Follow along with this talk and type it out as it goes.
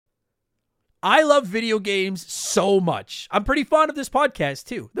I love video games so much. I'm pretty fond of this podcast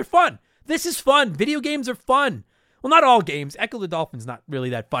too. They're fun. This is fun. Video games are fun. Well, not all games. Echo the Dolphin's not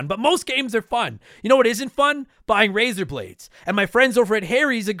really that fun, but most games are fun. You know what isn't fun? Buying razor blades. And my friends over at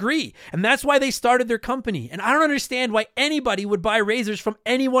Harry's agree. And that's why they started their company. And I don't understand why anybody would buy razors from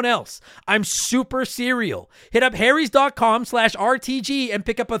anyone else. I'm super serial. Hit up harrys.com/RTG and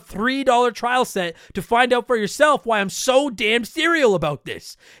pick up a $3 trial set to find out for yourself why I'm so damn serial about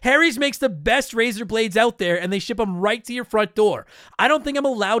this. Harry's makes the best razor blades out there and they ship them right to your front door. I don't think I'm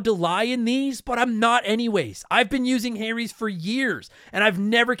allowed to lie in these, but I'm not anyways. I've been using Harry's for years and I've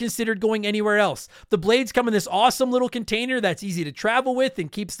never considered going anywhere else. The blades come in this awesome little container that's easy to travel with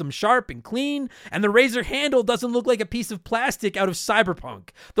and keeps them sharp and clean, and the razor handle doesn't look like a piece of plastic out of Cyberpunk.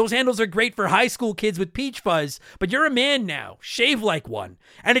 Those handles are great for high school kids with peach fuzz, but you're a man now. Shave like one.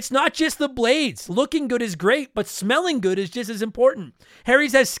 And it's not just the blades. Looking good is great, but smelling good is just as important.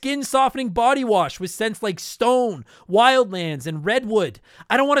 Harry's has skin softening body wash with scents like stone, wildlands, and redwood.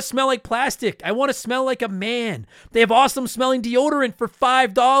 I don't want to smell like plastic. I want to smell like a man. They have awesome smelling deodorant for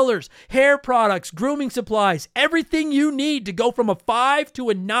 $5, hair products, grooming supplies, everything you need to go from a 5 to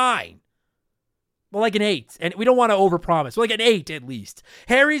a 9. Well, like an 8. And we don't want to overpromise. Well, like an 8 at least.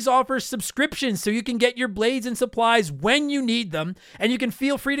 Harry's offers subscriptions so you can get your blades and supplies when you need them, and you can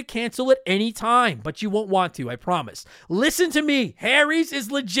feel free to cancel at any time, but you won't want to, I promise. Listen to me. Harry's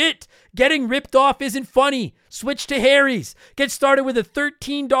is legit. Getting ripped off isn't funny. Switch to Harry's. Get started with a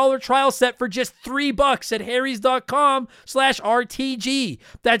 $13 trial set for just $3 at harrys.com/RTG.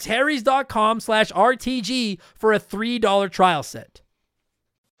 That's harrys.com/RTG for a $3 trial set.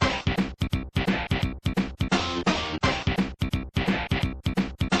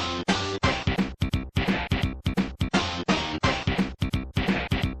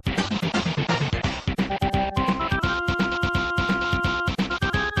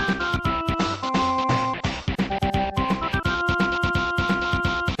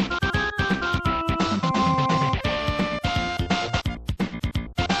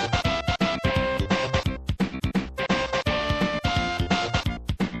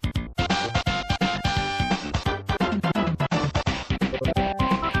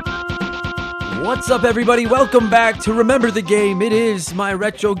 What's up, everybody? Welcome back to Remember the Game. It is my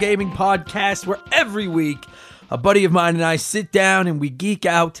retro gaming podcast where every week a buddy of mine and I sit down and we geek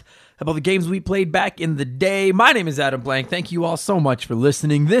out about the games we played back in the day. My name is Adam Blank. Thank you all so much for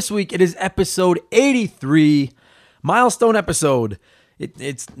listening. This week it is episode 83, milestone episode.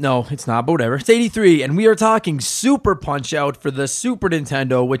 It's not, but whatever. It's 83, and we are talking Super Punch-Out for the Super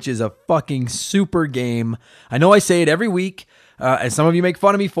Nintendo, which is a fucking super game. I know I say it every week. And some of you make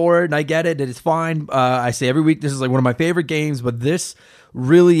fun of me for it, and I get it, and it's fine. I say every week this is like one of my favorite games, but this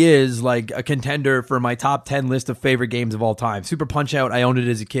really is like a contender for my top 10 list of favorite games of all time. Super Punch-Out, I owned it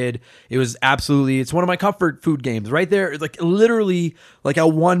as a kid. It was it's one of my comfort food games. Right there, like literally like a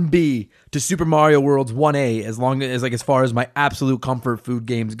 1B to Super Mario World's 1A, as far as my absolute comfort food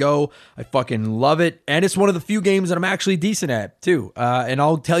games go. I fucking love it. And it's one of the few games that I'm actually decent at, too. And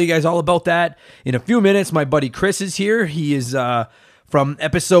I'll tell you guys all about that in a few minutes. My buddy Chris is here. He is from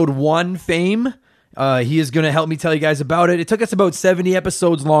episode 1 fame. He is going to help me tell you guys about it. It took us about 70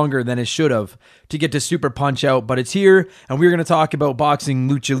 episodes longer than it should have to get to Super Punch-Out, but it's here, and we're going to talk about boxing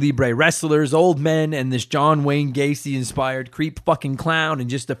lucha libre wrestlers, old men, and this John Wayne Gacy-inspired creep fucking clown in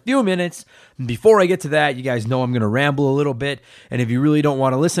just a few minutes. And before I get to that, you guys know I'm going to ramble a little bit, and if you really don't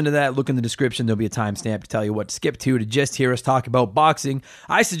want to listen to that, look in the description. There'll be a timestamp to tell you what to skip to just hear us talk about boxing.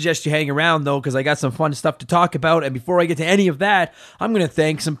 I suggest you hang around, though, because I got some fun stuff to talk about, and before I get to any of that, I'm going to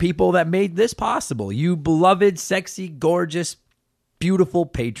thank some people that made this possible. You beloved, sexy, gorgeous, beautiful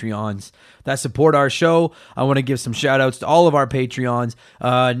Patreons that support our show. I want to give some shout outs to all of our Patreons.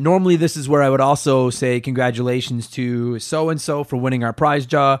 Normally this is where I would also say congratulations to so-and-so for winning our prize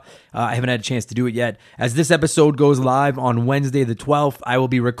draw. I haven't had a chance to do it yet. As this episode goes live on Wednesday the 12th, I will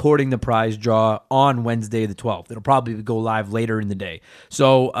be recording the prize draw on Wednesday the 12th. It'll probably go live later in the day.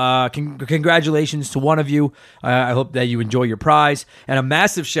 So congratulations to one of you. I hope that you enjoy your prize. And a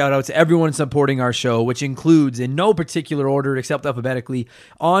massive shout out to everyone supporting our show, which includes, in no particular order except alphabetically,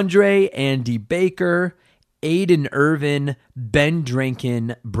 Andre, Andy Baker, Aiden Irvin, Ben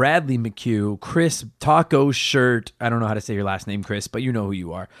Drinkin, Bradley McHugh, Chris Taco Shirt. I don't know how to say your last name, Chris, but you know who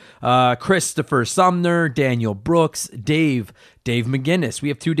you are. Christopher Sumner, Daniel Brooks, Dave McGinnis. We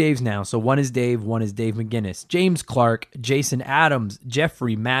have 2 Daves now, so one is Dave McGinnis. James Clark, Jason Adams,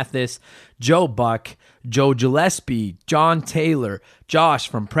 Jeffrey Mathis, Joe Buck, Joe Gillespie, John Taylor, Josh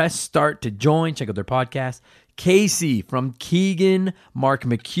from Press Start to Join. Check out their podcast. Casey from Keegan, Mark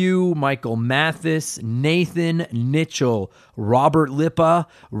McHugh, Michael Mathis, Nathan Mitchell, Robert Lippa,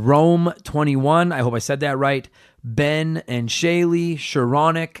 Rome 21, I hope I said that right, Ben and Shaylee,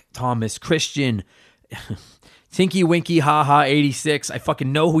 Sharonic, Thomas Christian, Tinky Winky Haha 86. I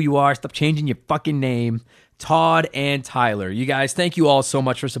fucking know who you are. Stop changing your fucking name. Todd and Tyler. You guys, thank you all so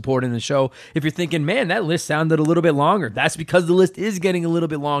much for supporting the show. If you're thinking, man, that list sounded a little bit longer, that's because the list is getting a little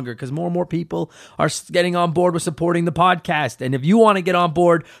bit longer because more and more people are getting on board with supporting the podcast. And if you want to get on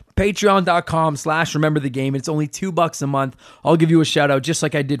board, patreon.com/rememberthegame. It's only $2 a month. I'll give you a shout out just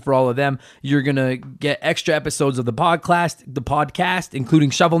like I did for all of them. You're going to get extra episodes of the podcast, including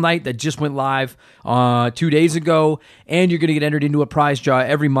Shovel Knight that just went live 2 days ago. And you're going to get entered into a prize draw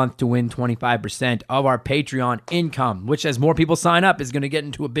every month to win 25% of our Patreon income, which as more people sign up is going to get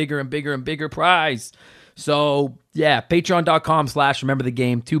into a bigger and bigger and bigger prize. So yeah,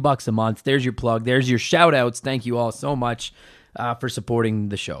 patreon.com/rememberthegame, $2 a month. There's your plug. There's your shout outs. Thank you all so much for supporting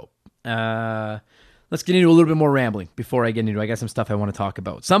the show. Let's get into a little bit more rambling before I get into I got some stuff I want to talk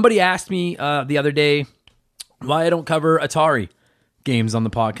about. Somebody asked me the other day why I don't cover Atari games on the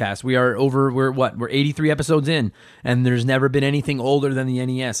podcast. We're 83 episodes in, and there's never been anything older than the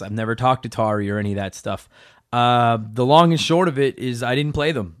NES. I've never talked Atari or any of that stuff. The long and short of it is I didn't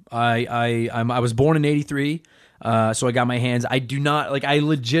play them. I was born in 83. So I got my hands. I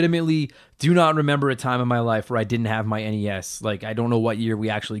legitimately do not remember a time in my life where I didn't have my NES. Like, I don't know what year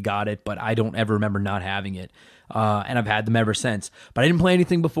we actually got it, but I don't ever remember not having it. And I've had them ever since. But I didn't play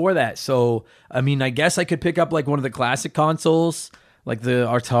anything before that. So, I mean, I guess I could pick up like one of the classic consoles, like the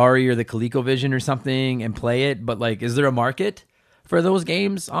Atari or the ColecoVision or something, and play it. But like, is there a market for those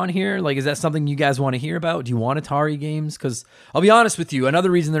games on here? Like, is that something you guys want to hear about? Do you want Atari games? Because I'll be honest with you,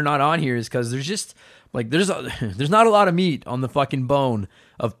 another reason they're not on here is because there's just like there's not a lot of meat on the fucking bone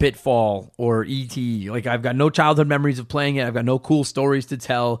of Pitfall or E.T. Like, I've got no childhood memories of playing it. I've got no cool stories to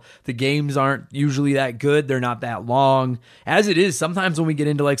tell. The games aren't usually that good. They're not that long. As it is, sometimes when we get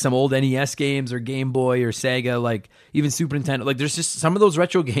into like some old NES games or Game Boy or Sega, like even Super Nintendo, like there's just some of those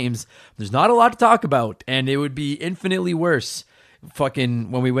retro games, there's not a lot to talk about, and it would be infinitely worse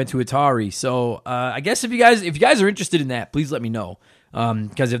fucking when we went to Atari. So I guess if you guys are interested in that, please let me know.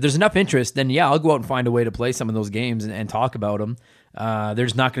 Because if there's enough interest, then yeah, I'll go out and find a way to play some of those games and talk about them.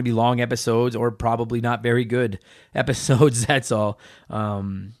 There's not going to be long episodes or probably not very good episodes. That's all.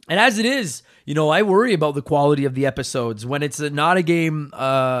 And as it is, I worry about the quality of the episodes when it's not a game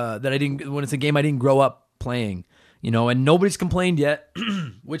when it's a game I didn't grow up playing. And nobody's complained yet,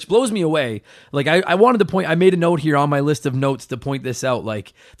 which blows me away. Like, I wanted to point, I made a note here on my list of notes to point this out.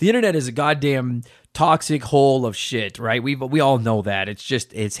 Like, the internet is a goddamn toxic hole of shit, right? We all know that.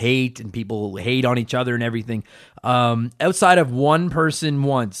 It's hate, and people hate on each other and everything. Outside of one person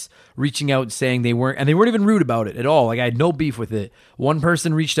once reaching out and saying they weren't even rude about it at all. Like, I had no beef with it. One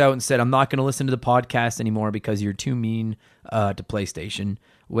person reached out and said, I'm not going to listen to the podcast anymore because you're too mean to PlayStation.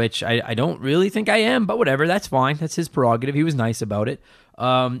 Which I don't really think I am, but whatever, that's fine. That's his prerogative. He was nice about it.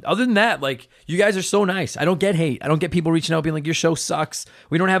 Other than that, like, you guys are so nice. I don't get hate. I don't get people reaching out being like, your show sucks.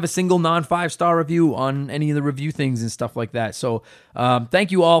 We don't have a single non-5-star review on any of the review things and stuff like that. So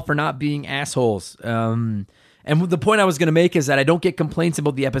thank you all for not being assholes. And the point I was going to make is that I don't get complaints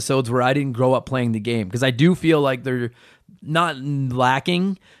about the episodes where I didn't grow up playing the game, because I do feel like they're not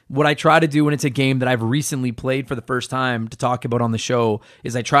lacking. What I try to do when it's a game that I've recently played for the first time to talk about on the show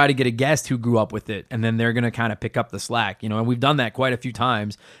is I try to get a guest who grew up with it, and then they're going to kind of pick up the slack, and we've done that quite a few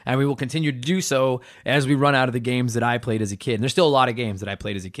times, and we will continue to do so as we run out of the games that I played as a kid. And there's still a lot of games that I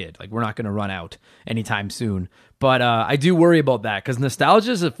played as a kid. Like, we're not going to run out anytime soon. But I do worry about that because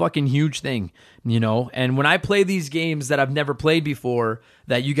nostalgia is a fucking huge thing, And when I play these games that I've never played before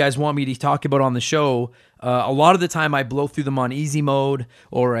that you guys want me to talk about on the show, a lot of the time I blow through them on easy mode,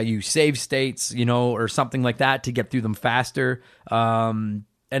 or I use save states, or something like that to get through them faster. And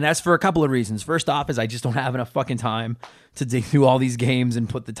that's for a couple of reasons. First off is I just don't have enough fucking time to dig through all these games and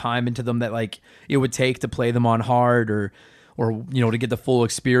put the time into them that like it would take to play them on hard or to get the full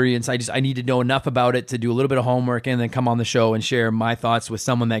experience. I need to know enough about it to do a little bit of homework and then come on the show and share my thoughts with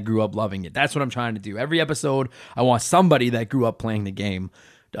someone that grew up loving it. That's what I'm trying to do. Every episode, I want somebody that grew up playing the game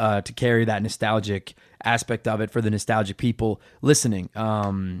to carry that nostalgic aspect of it for the nostalgic people listening.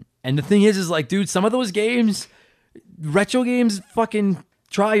 And the thing is like, dude, some of those games, retro games, fucking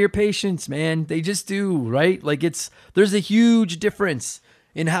try your patience, man. They just do, right? Like, there's a huge difference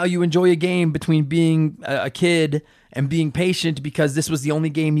in how you enjoy a game between being a kid and being patient because this was the only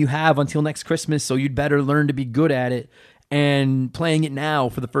game you have until next Christmas, so you'd better learn to be good at it, and playing it now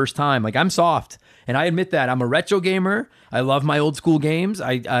for the first time. Like, I'm soft, and I admit that. I'm a retro gamer. I love my old school games.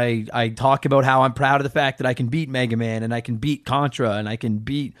 I talk about how I'm proud of the fact that I can beat Mega Man, and I can beat Contra, and I can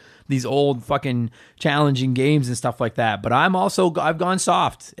beat these old fucking challenging games and stuff like that. But I've gone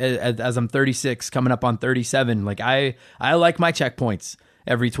soft as I'm 36, coming up on 37. Like, I like my checkpoints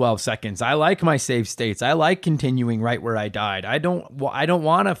every 12 seconds. I like my save states. I like continuing right where I died. I don't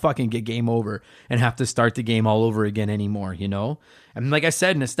want to fucking get game over and have to start the game all over again anymore, you know? And like I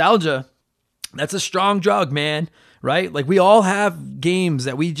said, nostalgia, that's a strong drug, man, right? Like, we all have games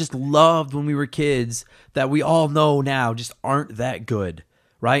that we just loved when we were kids that we all know now just aren't that good,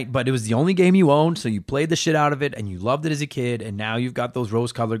 right? But it was the only game you owned, so you played the shit out of it, and you loved it as a kid, and now you've got those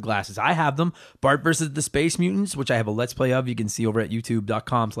rose-colored glasses. I have them. Bart versus the Space Mutants, which I have a Let's Play of. You can see over at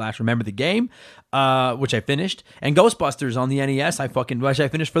youtube.com/rememberthegame, which I finished. And Ghostbusters on the NES, which I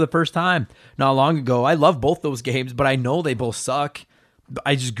finished for the first time not long ago. I love both those games, but I know they both suck.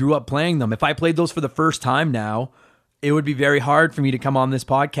 I just grew up playing them. If I played those for the first time now, it would be very hard for me to come on this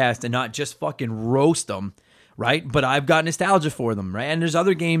podcast and not just fucking roast them, right? But I've got nostalgia for them, right? And there's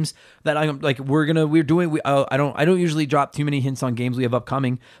other games that I'm like, I don't usually drop too many hints on games we have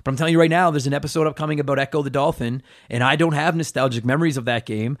upcoming, but I'm telling you right now, there's an episode upcoming about Echo the Dolphin, and I don't have nostalgic memories of that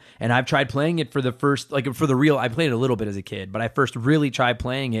game, and I've tried playing it for the first, like, for the real, I played it a little bit as a kid, but I first really tried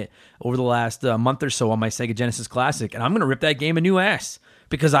playing it over the last month or so on my Sega Genesis Classic, and I'm going to rip that game a new ass,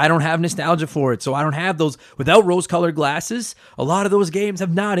 because I don't have nostalgia for it. So I don't have those, without rose-colored glasses, a lot of those games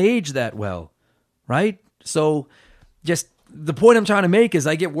have not aged that well, right? So just the point I'm trying to make is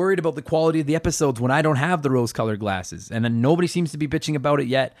I get worried about the quality of the episodes when I don't have the rose-colored glasses. And then nobody seems to be bitching about it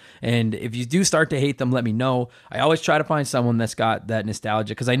yet. And if you do start to hate them, let me know. I always try to find someone that's got that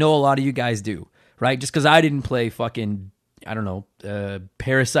nostalgia, because I know a lot of you guys do, right? Just because I didn't play fucking, I don't know,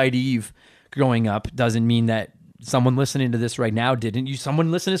 Parasite Eve growing up doesn't mean that someone listening to this right now didn't.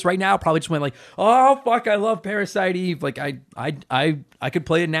 Someone listening to this right now probably just went like, oh fuck, I love Parasite Eve. Like, I could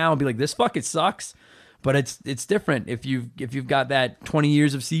play it now and be like, this fuck, it sucks. But it's different if you've got that 20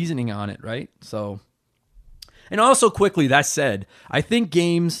 years of seasoning on it, right? So, and also quickly, that said, I think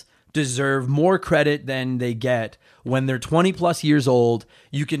games deserve more credit than they get when they're 20 plus years old.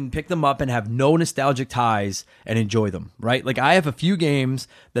 You can pick them up and have no nostalgic ties and enjoy them, right? Like, I have a few games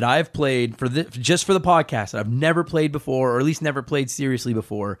that I've played just for the podcast that I've never played before, or at least never played seriously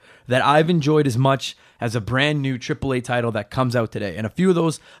before, that I've enjoyed as much as a brand new AAA title that comes out today. And a few of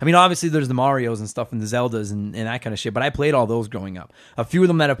those, I mean, obviously there's the Marios and stuff and the Zeldas and that kind of shit, but I played all those growing up. A few of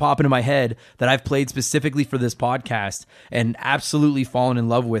them that have popped into my head that I've played specifically for this podcast and absolutely fallen in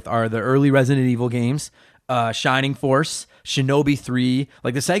love with are the early Resident Evil games, Shining Force, Shinobi 3.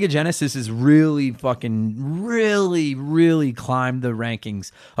 Like, the Sega Genesis is really climbed the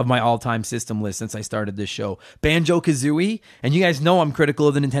rankings of my all-time system list since I started this show. Banjo-Kazooie, and you guys know I'm critical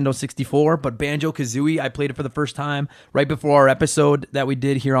of the Nintendo 64, but Banjo-Kazooie, I played it for the first time right before our episode that we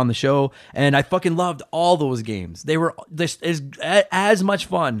did here on the show, and I fucking loved all those games. They were just as much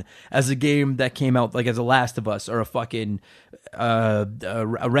fun as a game that came out, like, as a Last of Us or a fucking a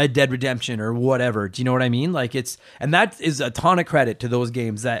Red Dead Redemption or whatever. Do you know what I mean? Like, and that is a ton of credit to those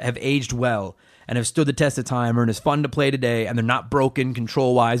games that have aged well and have stood the test of time, and is fun to play today, and they're not broken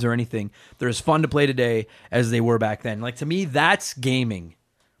control wise or anything. They're as fun to play today as they were back then. Like, to me, that's gaming.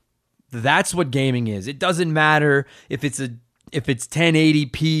 That's what gaming is. It doesn't matter if it's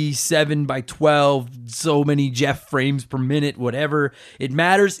 1080p 7x12, so many Jeff frames per minute, whatever. It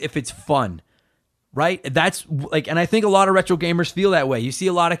matters if it's fun. Right? That's like, and I think a lot of retro gamers feel that way. You see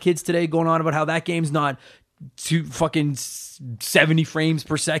a lot of kids today going on about how that game's not to fucking 70 frames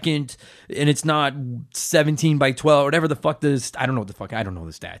per second, and it's not 17x12, whatever the fuck I don't know the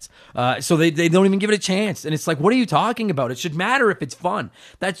stats. So they don't even give it a chance. And it's like, what are you talking about? It should matter if it's fun.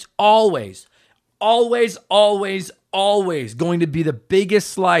 That's always going to be the biggest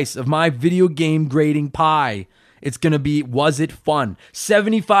slice of my video game grading pie. It's going to be, was it fun?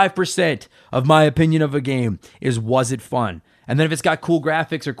 75% of my opinion of a game is, was it fun? And then if it's got cool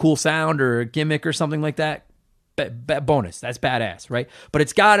graphics or cool sound or a gimmick or something like that, bonus. That's badass, right? But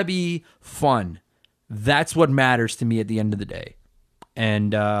it's got to be fun. That's what matters to me at the end of the day.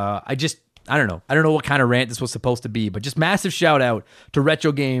 And I don't know. I don't know what kind of rant this was supposed to be, but just massive shout out to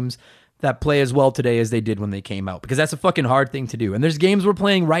retro games that play as well today as they did when they came out, because that's a fucking hard thing to do. And there's games we're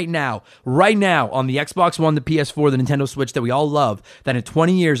playing right now on the Xbox One, the PS4, the Nintendo Switch that we all love, that in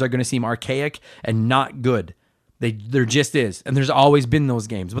 20 years are going to seem archaic and not good. There just is. And there's always been those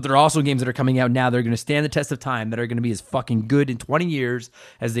games. But there are also games that are coming out now that are going to stand the test of time, that are going to be as fucking good in 20 years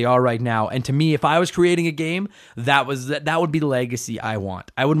as they are right now. And to me, if I was creating a game, that would be the legacy I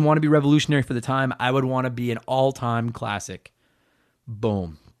want. I wouldn't want to be revolutionary for the time. I would want to be an all-time classic.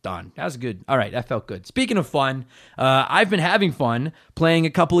 Boom. Done. That was good. All right, that felt good. Speaking of fun, I've been having fun playing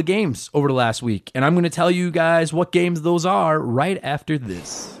a couple of games over the last week. And I'm going to tell you guys what games those are right after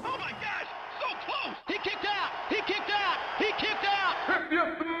this.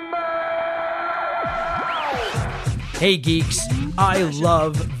 Hey geeks, I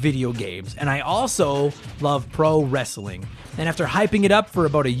love video games, and I also love pro wrestling. And after hyping it up for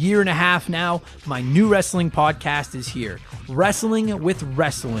about a year and a half now, my new wrestling podcast is here. Wrestling with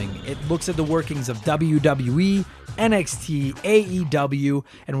Wrestling. It looks at the workings of WWE, NXT, AEW,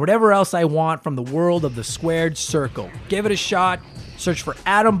 and whatever else I want from the world of the squared circle. Give it a shot. Search for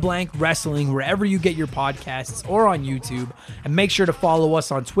Adam Blank Wrestling wherever you get your podcasts or on YouTube. And make sure to follow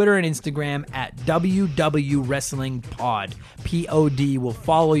us on Twitter and Instagram at WW Wrestling Pod. POD will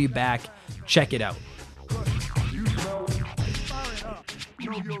follow you back. Check it out.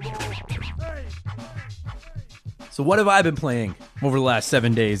 So what have I been playing over the last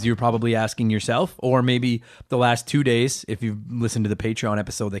 7 days? You're probably asking yourself, or maybe the last 2 days if you've listened to the Patreon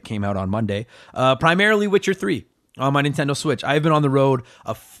episode that came out on Monday. Primarily Witcher 3 on my Nintendo Switch. I've been on the road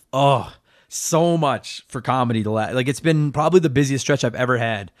so much for comedy. It's been probably the busiest stretch I've ever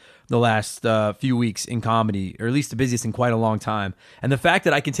had the last few weeks in comedy, or at least the busiest in quite a long time. And the fact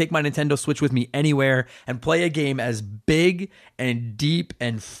that I can take my Nintendo Switch with me anywhere and play a game as big and deep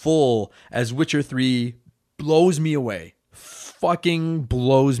and full as Witcher 3 blows me away. Fucking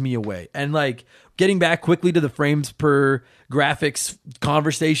blows me away. And getting back quickly to the frames per graphics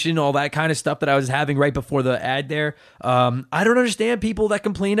conversation, all that kind of stuff that I was having right before the ad there. I don't understand people that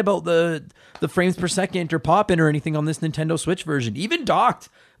complain about the frames per second or pop-in or anything on this Nintendo Switch version. Even docked.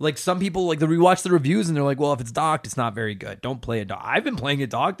 Some people, they rewatch the reviews and they're like, well, if it's docked, it's not very good. Don't play it docked. I've been playing it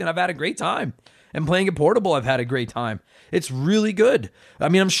docked and I've had a great time. And playing it portable, I've had a great time. It's really good. I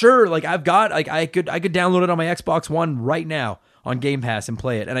mean, I'm sure, I could download it on my Xbox One right now on Game Pass and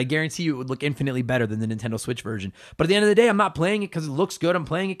play it. And I guarantee you it would look infinitely better than the Nintendo Switch version. But at the end of the day, I'm not playing it because it looks good. I'm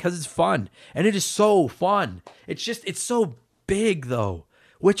playing it because it's fun. And it is so fun. It's so big, though.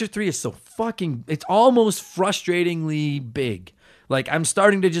 Witcher 3 is so it's almost frustratingly big. I'm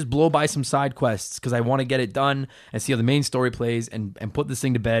starting to just blow by some side quests because I want to get it done and see how the main story plays and put this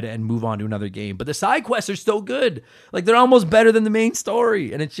thing to bed and move on to another game. But the side quests are so good. They're almost better than the main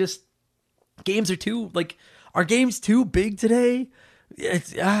story. And it's just, are games too big today?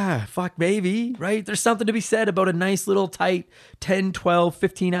 It's, maybe, right? There's something to be said about a nice little tight 10, 12,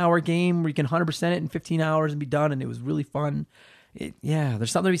 15-hour game where you can 100% it in 15 hours and be done, and it was really fun.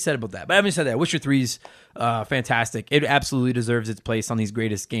 There's something to be said about that. But having said that, Witcher 3's fantastic. It absolutely deserves its place on these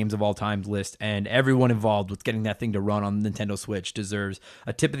greatest games of all time list, and everyone involved with getting that thing to run on the Nintendo Switch deserves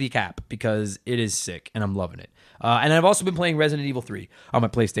a tip of the cap because it is sick, and I'm loving it. And I've also been playing Resident Evil 3 on my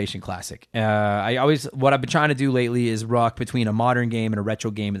PlayStation Classic. What I've been trying to do lately is rock between a modern game and a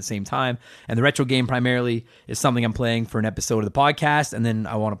retro game at the same time. And the retro game primarily is something I'm playing for an episode of the podcast, and then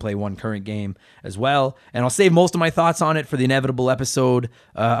I want to play one current game as well. And I'll save most of my thoughts on it for the inevitable episode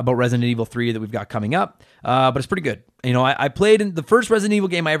about Resident Evil 3 that we've got coming up. But it's pretty good. I played in the first Resident Evil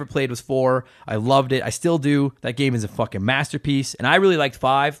game I ever played was 4. I loved it. I still do. That game is a fucking masterpiece. And I really liked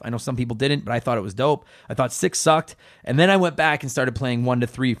 5. I know some people didn't, but I thought it was dope. I thought 6 sucked. And then I went back and started playing 1 to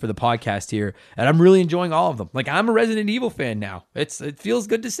 3 for the podcast here. And I'm really enjoying all of them. I'm a Resident Evil fan now. It feels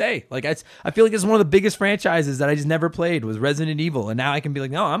good to say. I feel like it's one of the biggest franchises that I just never played was Resident Evil. And now I can be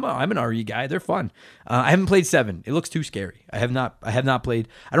like, no, I'm an RE guy. They're fun. I haven't played 7. It looks too scary. I have not played.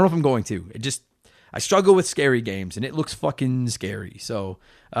 I don't know if I'm going to. I struggle with scary games, and it looks fucking scary. So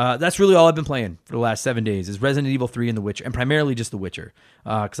that's really all I've been playing for the last 7 days is Resident Evil 3 and The Witcher, and primarily just The Witcher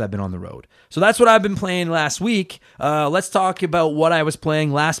because I've been on the road. So that's what I've been playing last week. Let's talk about what I was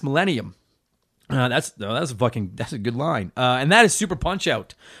playing last millennium. That's a good line. And that is Super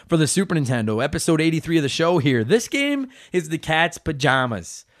Punch-Out for the Super Nintendo, episode 83 of the show here. This game is the cat's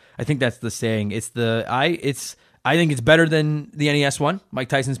pajamas. I think that's the saying. I think it's better than the NES one, Mike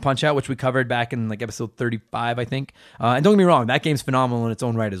Tyson's Punch-Out, which we covered back in episode 35, I think. And don't get me wrong, that game's phenomenal in its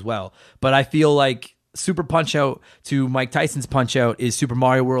own right as well. But I feel like Super Punch-Out to Mike Tyson's Punch-Out is Super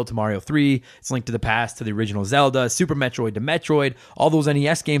Mario World to Mario 3. It's Link to the Past to the original Zelda, Super Metroid to Metroid. All those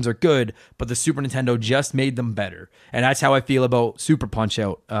NES games are good, but the Super Nintendo just made them better. And that's how I feel about Super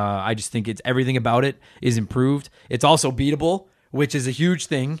Punch-Out. I just think everything about it is improved. It's also beatable, which is a huge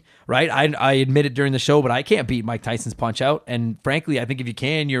thing, right? I admit it during the show, but I can't beat Mike Tyson's Punch-Out. And frankly, I think if you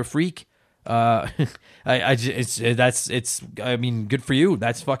can, you're a freak. I mean, good for you.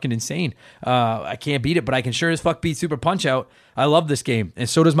 That's fucking insane. I can't beat it, but I can sure as fuck beat Super Punch Out. I love this game, and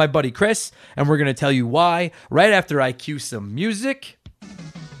so does my buddy Chris, and we're gonna tell you why right after I cue some music.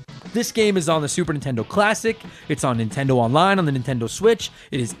 This game is on the Super Nintendo Classic. It's on Nintendo Online on the Nintendo Switch.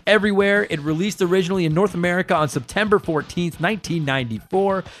 It is everywhere. It released originally in North America on September 14th,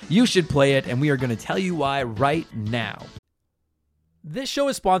 1994. You should play it, and we are going to tell you why right now. This show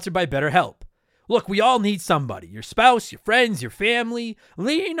is sponsored by BetterHelp. Look, we all need somebody. Your spouse, your friends, your family.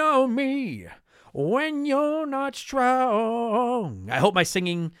 Lean on me when you're not strong. I hope my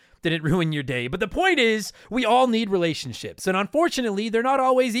singing didn't ruin your day. But the point is, we all need relationships. And unfortunately, they're not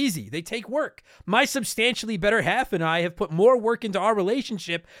always easy. They take work. My substantially better half and I have put more work into our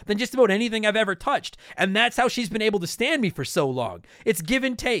relationship than just about anything I've ever touched. And that's how she's been able to stand me for so long. It's give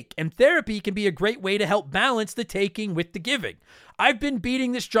and take. And therapy can be a great way to help balance the taking with the giving. I've been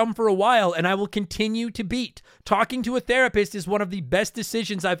beating this drum for a while, and I will continue to beat. Talking to a therapist is one of the best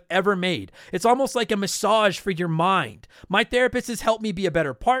decisions I've ever made. It's almost like a massage for your mind. My therapist has helped me be a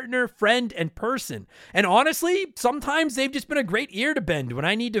better partner, friend, and person. And honestly, sometimes they've just been a great ear to bend when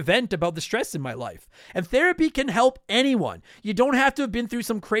I need to vent about the stress in my life. And therapy can help anyone. You don't have to have been through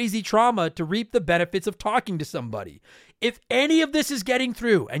some crazy trauma to reap the benefits of talking to somebody. If any of this is getting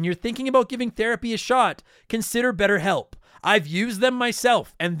through and you're thinking about giving therapy a shot, consider BetterHelp. I've used them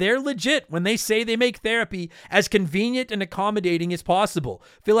myself, and they're legit when they say they make therapy as convenient and accommodating as possible.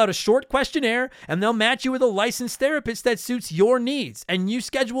 Fill out a short questionnaire, and they'll match you with a licensed therapist that suits your needs, and you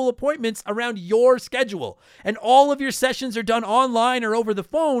schedule appointments around your schedule. And all of your sessions are done online or over the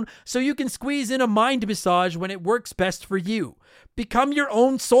phone, so you can squeeze in a mind massage when it works best for you. Become your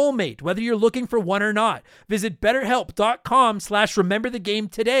own soulmate, whether you're looking for one or not. Visit BetterHelp.com/rememberthegame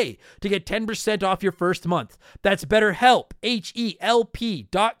today to get 10% off your first month. That's BetterHelp,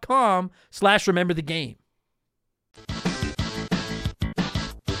 HELP.com/rememberthegame.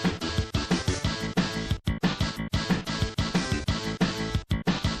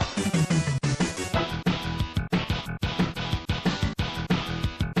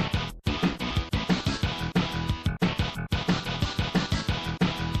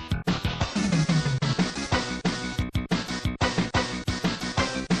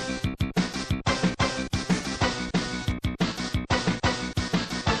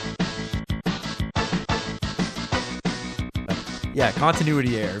 Yeah,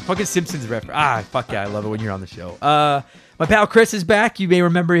 continuity error. Fucking Simpsons reference. Fuck yeah, I love it when you're on the show. My pal Chris is back. You may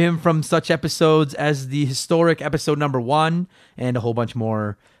remember him from such episodes as the historic episode number 1 and a whole bunch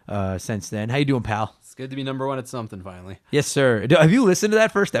more since then. How you doing, pal? It's good to be number 1 at something finally. Yes, sir. Have you listened to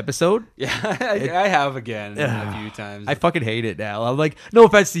that first episode? Yeah, I have again a few times. I fucking hate it now. I'm like, no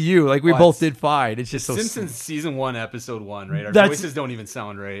offense to you. Like, we both did fine. It's just so... Simpsons season 1, episode 1, right? Our voices don't even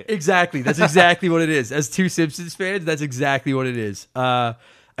sound right. Exactly. That's exactly what it is. As two Simpsons fans, that's exactly what it is.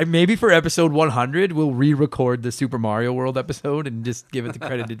 Maybe for episode 100, we'll re-record the Super Mario World episode and just give it the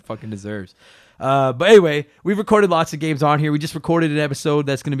credit it fucking deserves. But anyway, we've recorded lots of games on here. We just recorded an episode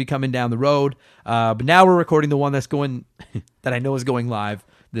that's going to be coming down the road. But now we're recording the one that's going, that I know is going live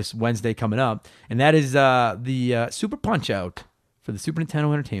this Wednesday coming up. And that is the Super Punch-Out for the Super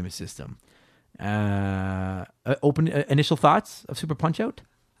Nintendo Entertainment System. Initial thoughts of Super Punch-Out?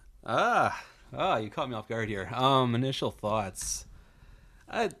 You caught me off guard here. Initial thoughts.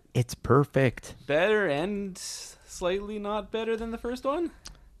 It's perfect. Better and slightly not better than the first one?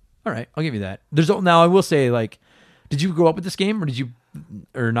 All right, I'll give you that. Now I will say, like, did you grow up with this game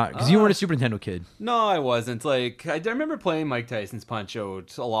or not? Because you weren't a Super Nintendo kid. No, I wasn't. Like, I remember playing Mike Tyson's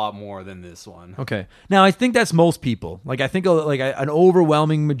Punch-Out a lot more than this one. Okay. Now I think that's most people. Like, I think an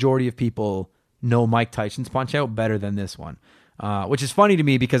overwhelming majority of people know Mike Tyson's Punch-Out better than this one, which is funny to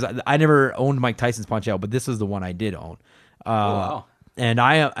me because I never owned Mike Tyson's Punch-Out, but this is the one I did own. Wow. And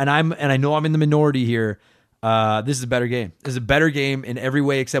I know I'm in the minority here. This is a better game. This is a better game in every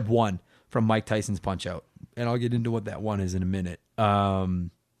way except one from Mike Tyson's Punch-Out, and I'll get into what that one is in a minute.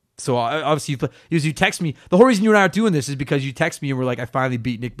 So obviously, you text me. The whole reason you and I are doing this is because you text me and we're like, I finally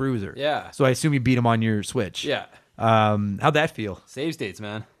beat Nick Bruiser. Yeah. So I assume you beat him on your Switch. Yeah. How'd that feel? Save states,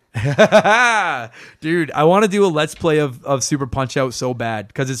 man. Dude, I want to do a Let's Play of Super Punch-Out so bad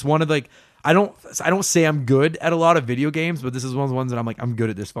because it's one of like. I don't say I'm good at a lot of video games, but this is one of the ones that I'm like, I'm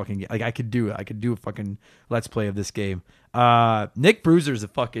good at this fucking game. Like, I could do it. I could do a fucking Let's Play of this game. Nick Bruiser's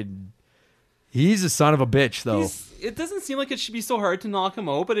he's a son of a bitch, though. It doesn't seem like it should be so hard to knock him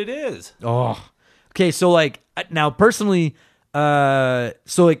out, but it is. Oh. Okay, so, like, now, personally, in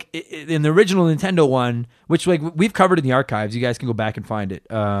the original Nintendo one, which, like, we've covered in the archives. You guys can go back and find it.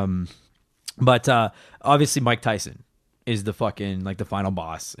 But obviously, Mike Tyson. is the fucking like the final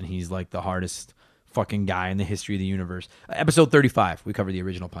boss, and he's like the hardest fucking guy in the history of the universe. Episode 35, we covered the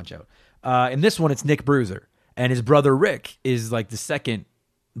original Punch-Out. In this one, it's Nick Bruiser, and his brother Rick is like the second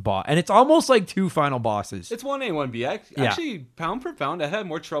boss, and it's almost like two final bosses. It's 1A, 1B. Actually, pound for pound, I had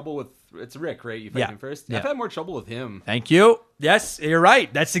more trouble with... It's Rick, right? You fight him first? Yeah. I've had more trouble with him. Thank you. Yes, you're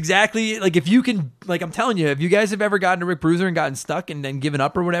right. That's exactly, like, if you can, like, I'm telling you, if you guys have ever gotten to Rick Bruiser and gotten stuck and then given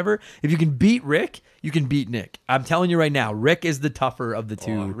up or whatever, if you can beat Rick, you can beat Nick. I'm telling you right now, Rick is the tougher of the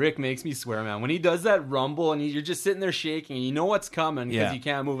two. Oh, Rick makes me swear, man. When he does that rumble and you're just sitting there shaking and you know what's coming because you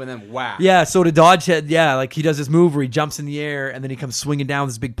can't move, and then whack. Yeah, so to dodge head, like he does this move where he jumps in the air and then he comes swinging down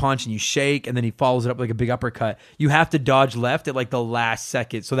with this big punch and you shake and then he follows it up like a big uppercut. You have to dodge left at like the last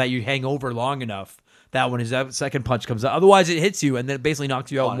second so that you hang over long enough that when his second punch comes out. Otherwise, it hits you and then it basically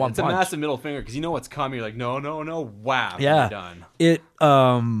knocks you out in one punch. It's a massive middle finger because you know what's coming. You're like, no, wow. Yeah. You're done. It,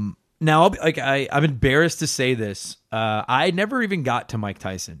 now, I'm embarrassed to say this. I never even got to Mike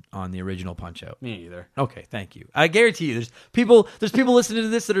Tyson on the original Punch-Out. Me either. Okay, thank you. I guarantee you, there's people listening to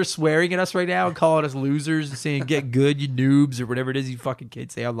this that are swearing at us right now and calling us losers and saying, get good, you noobs, or whatever it is you fucking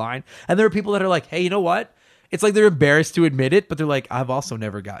kids say online. And there are people that are like, hey, you know what? It's like they're embarrassed to admit it, but they're like, I've also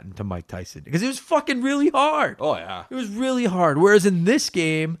never gotten to Mike Tyson. Because it was fucking really hard. Oh, yeah. It was really hard. Whereas in this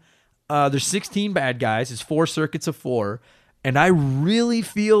game, there's 16 bad guys. It's 4 circuits of 4. And I really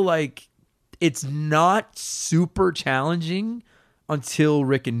feel like it's not super challenging until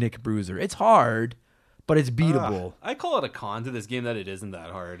Rick and Nick Bruiser. It's hard, but it's beatable. I call it a con to this game that it isn't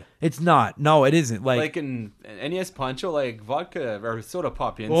that hard. It's not. No, it isn't. Like in NES Punch-Out, like vodka or soda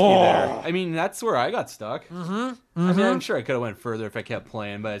Popinski there. I mean, that's where I got stuck. I mean, I'm sure I could have went further if I kept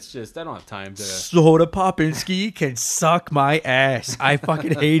playing, but it's just I don't have time to. Soda Popinski can suck my ass. I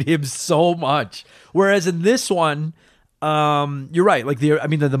fucking hate him so much. Whereas in this one, you're right. Like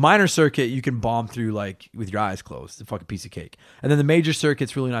the minor circuit you can bomb through like with your eyes closed. It's a fucking piece of cake. And then the major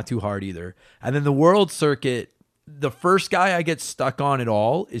circuit's really not too hard either. And then the world circuit, the first guy I get stuck on at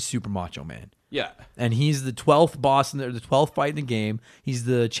all is Super Macho Man. Yeah. And he's the 12th boss in the 12th fight in the game. He's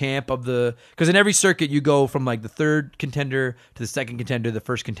the champ of because in every circuit you go from like the third contender to the second contender, the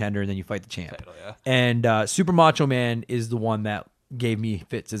first contender, and then you fight the champ. Title, yeah. And Super Macho Man is the one that gave me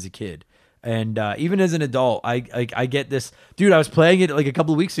fits as a kid. And even as an adult, I get this. Dude, I was playing it like a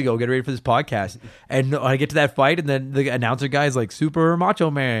couple of weeks ago, getting ready for this podcast. And I get to that fight, and then the announcer guy is like, Super Macho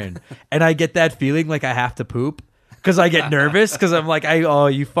Man. And I get that feeling like I have to poop. Because I get nervous. Because I'm like,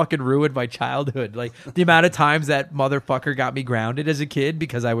 you fucking ruined my childhood. Like, the amount of times that motherfucker got me grounded as a kid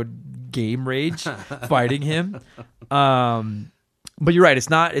because I would game rage fighting him. But you're right.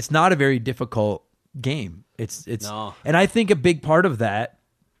 It's not a very difficult game. It's No. And I think a big part of that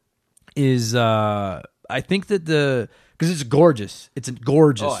is I think that because it's gorgeous. It's a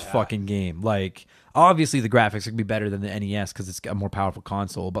gorgeous fucking game. Like, obviously the graphics can be better than the NES because it's a more powerful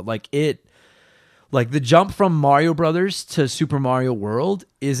console, but like the jump from Mario Brothers to Super Mario World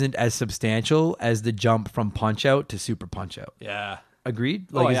isn't as substantial as the jump from Punch-Out to Super Punch-Out. Yeah.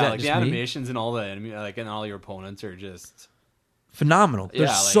 Agreed? Like, is that like the animations and all the enemy, like, and all your opponents are just phenomenal. They're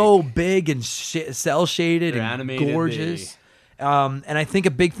so big and cell shaded and animated, gorgeous. And I think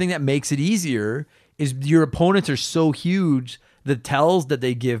a big thing that makes it easier is your opponents are so huge. The tells that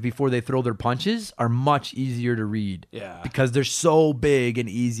they give before they throw their punches are much easier to read. Yeah. Because they're so big and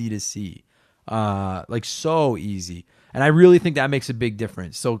easy to see. Like so easy. And I really think that makes a big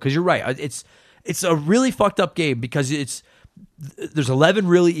difference. So, because you're right. It's a really fucked up game because there's 11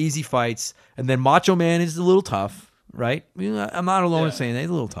 really easy fights. And then Macho Man is a little tough, right? I'm not alone in saying that. He's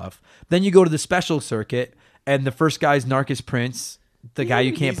a little tough. Then you go to the special circuit. And the first guy's Narcus Prince, the guy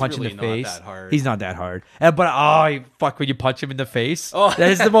you can't punch really in the face. Not that hard. He's not that hard. But fuck when you punch him in the face. Oh.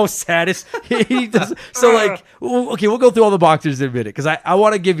 That is the most saddest. He does. So like, okay, we'll go through all the boxers in a minute because I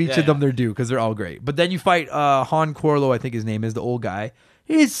want to give each of them their due because they're all great. But then you fight Han Corlo, I think his name is, the old guy.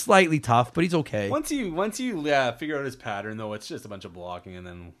 He's slightly tough, but he's okay. Once you figure out his pattern, though, it's just a bunch of blocking and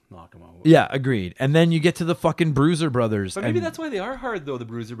then knock him out. Yeah, agreed. And then you get to the fucking Bruiser Brothers. But maybe that's why they are hard, though, the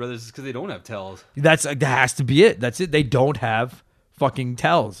Bruiser Brothers, is because they don't have tells. That has to be it. That's it. They don't have fucking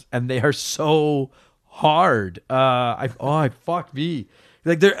tells, and they are so hard. Fuck me.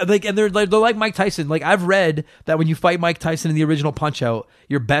 Like they're like Mike Tyson. Like, I've read that when you fight Mike Tyson in the original Punch-Out,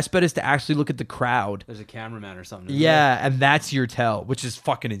 your best bet is to actually look at the crowd. There's a cameraman or something. Yeah, and that's your tell, which is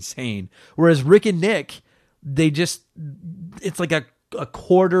fucking insane. Whereas Rick and Nick, it's like a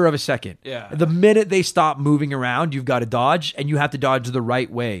quarter of a second. Yeah. The minute they stop moving around, you've got to dodge, and you have to dodge the right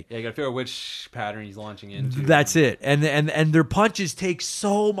way. Yeah, you got to figure out which pattern he's launching into. That's it. And their punches take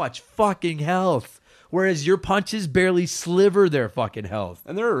so much fucking health. whereas your punches barely sliver their fucking health.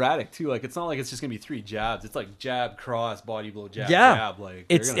 And they're erratic too. Like it's not like it's just gonna be 3 jabs. It's like jab, cross, body blow, jab, Yeah. jab. Like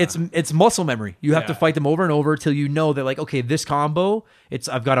It's muscle memory. You have to Yeah. fight them over and over till you know that, like, okay, this combo,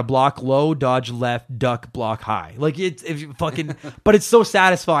 I've got to block low, dodge left, duck, block high. Like it's if you fucking, but it's so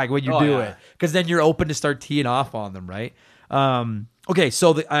satisfying when you do yeah. it, because then you're open to start teeing off on them, right? Okay,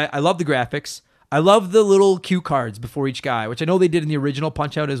 so I love the graphics. I love the little cue cards before each guy, which I know they did in the original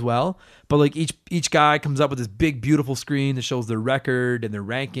Punch-Out as well. But like each guy comes up with this big, beautiful screen that shows their record and their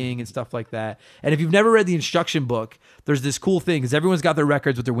ranking and stuff like that. And if you've never read the instruction book, there's this cool thing because everyone's got their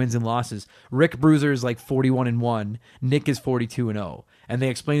records with their wins and losses. Rick Bruiser is like 41-1, Nick is 42-0, and they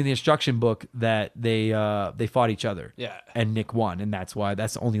explain in the instruction book that they fought each other. Yeah. And Nick won, and that's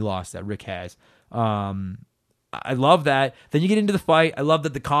the only loss that Rick has. I love that. Then you get into the fight. I love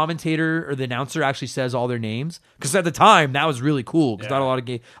that the commentator or the announcer actually says all their names, because at the time that was really cool. Because not a lot of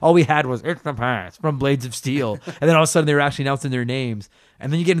games. All we had was "It's the past" from Blades of Steel, and then all of a sudden they were actually announcing their names. And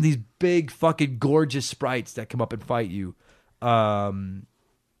then you get into these big fucking gorgeous sprites that come up and fight you. I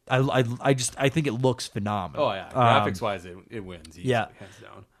think it looks phenomenal. Oh yeah, graphics wise, it wins. Easily, yeah. hands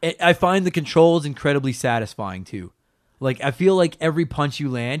down. I find the controls incredibly satisfying too. Like, I feel like every punch you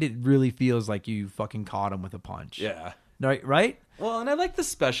land, it really feels like you fucking caught him with a punch. Yeah. Right? Well, and I like the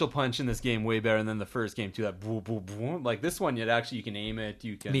special punch in this game way better than the first game too. That boom, boom, boom. Like this one, you can aim it.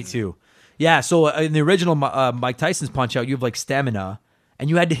 You can. Me too. Yeah. So in the original Mike Tyson's Punch-Out, you have like stamina, and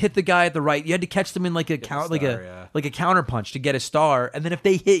you had to hit the guy at the right. You had to catch them in like a like a counter punch to get a star, and then if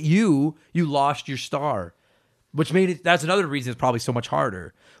they hit you, you lost your star, which made it. That's another reason it's probably so much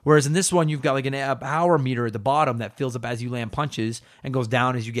harder. Whereas in this one, you've got like a power meter at the bottom that fills up as you land punches and goes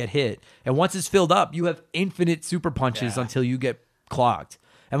down as you get hit. And once it's filled up, you have infinite super punches until you get clocked.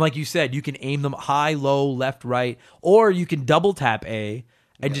 And like you said, you can aim them high, low, left, right, or you can double tap A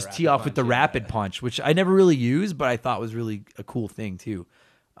and just tee off with the rapid punch, which I never really used, but I thought was really a cool thing too.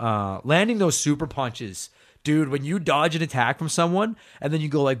 Landing those super punches. Dude, when you dodge an attack from someone and then you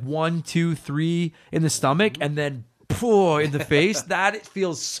go like 1, 2, 3 in the stomach and then in the face, that it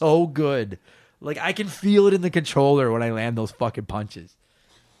feels so good. Like I can feel it in the controller when I land those fucking punches.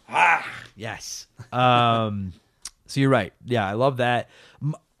 Yes. So you're right. Yeah, I love that.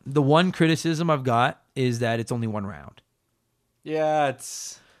 The one criticism I've got is that it's only one round. Yeah,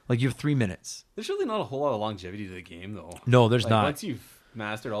 it's like you have 3 minutes. There's really not a whole lot of longevity to the game, though. No, there's not. Once you've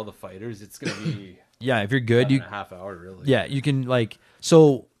mastered all the fighters, it's gonna be yeah. If you're good, a half hour really. Yeah, you can like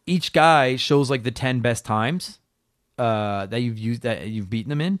so each guy shows like the 10 best times that you've beaten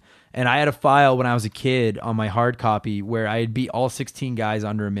them in. And I had a file when I was a kid on my hard copy where I had beat all 16 guys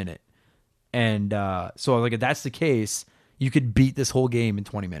under a minute. And so like if that's the case, you could beat this whole game in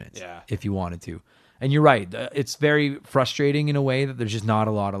 20 minutes if you wanted to. And you're right. It's very frustrating in a way that there's just not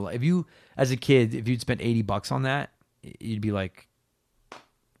a lot of... If you, as a kid, if you'd spent $80 on that, you'd be like,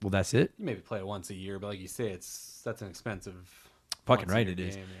 well, that's it? You maybe play it once a year, but like you say, that's an expensive... Fucking right it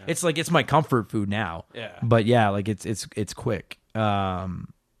is. It's like, it's my comfort food now. Yeah. But yeah, like it's quick.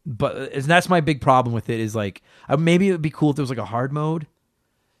 But that's my big problem with it is like, maybe it would be cool if there was like a hard mode.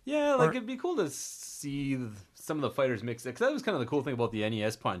 Yeah, like it'd be cool to see some of the fighters mix it. Because that was kind of the cool thing about the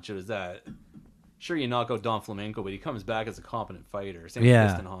NES Punch is that... Sure, you knock out Don Flamenco, but he comes back as a competent fighter. Same with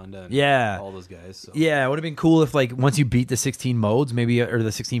Piston Honda and all those guys. So. Yeah, it would have been cool if, like, once you beat the 16 modes, maybe, or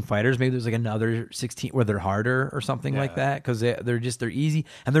the 16 fighters, maybe there's, like, another 16 where they're harder or something like that, because they're easy,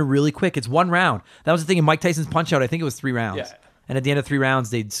 and they're really quick. It's one round. That was the thing in Mike Tyson's Punch-Out. I think it was 3 rounds. Yeah. And at the end of 3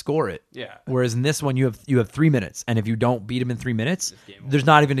 rounds, they'd score it. Yeah. Whereas in this one, you have 3 minutes, and if you don't beat him in 3 minutes, there's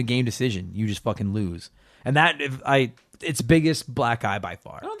not even a game decision. You just fucking lose. And that, its biggest black eye by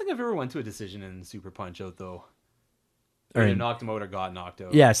far. I don't think I've ever went to a decision in Super Punch-Out though. Or either knocked him out or got knocked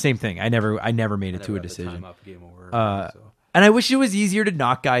out. Yeah, same thing. I never made it to a decision. Time up, game over, and I wish it was easier to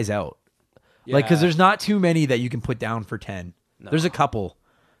knock guys out. Yeah. Like, because there's not too many that you can put down for 10. No. There's a couple.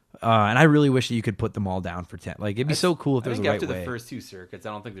 And I really wish that you could put them all down for 10. Like, it'd be so cool if there was a right way. After the first 2 circuits,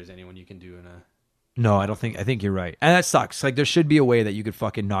 I don't think there's anyone you can do in a... No, I think you're right. And that sucks. Like, there should be a way that you could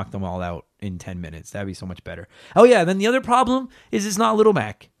fucking knock them all out in 10 minutes. That'd be so much better. Oh, yeah. Then the other problem is it's not Little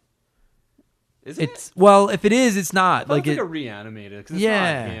Mac. Is it? Well, if it is, it's not. Like a reanimated. Because it's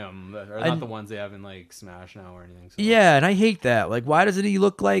not him. Or not the ones they have in, like, Smash now or anything. So. Yeah, and I hate that. Like, why doesn't he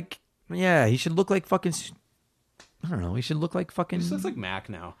look like... Yeah, he should look like fucking... I don't know. He should look like fucking... He just looks like Mac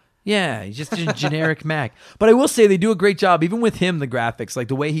now. Yeah, he's just a generic Mac. But I will say they do a great job, even with him, the graphics, like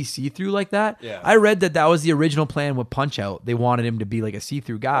the way he's see-through like that. Yeah. I read that was the original plan with Punch-Out. They wanted him to be like a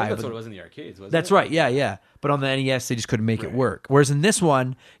see-through guy. That's what it was in the arcades, wasn't it? That's right, yeah. But on the NES, they just couldn't make it work. Whereas in this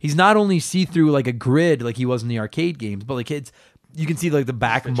one, he's not only see-through like a grid like he was in the arcade games, but like it's you can see like the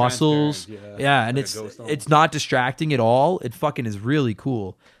back Like muscles. transparent, Yeah, and like a it's ghost it's not distracting at all. It fucking is really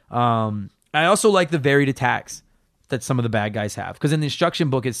cool. I also like the varied attacks that some of the bad guys have, because in the instruction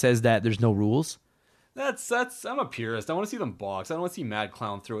book it says that there's no rules. That's I'm a purist. I want to see them box. I don't want to see Mad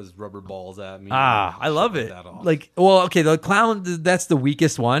Clown throw his rubber balls at me. I love it. That off. Like, well, okay, the clown, that's the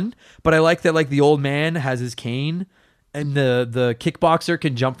weakest one, but I like that like the old man has his cane, and the kickboxer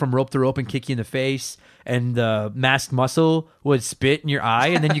can jump from rope to rope and kick you in the face, and the masked muscle would spit in your eye,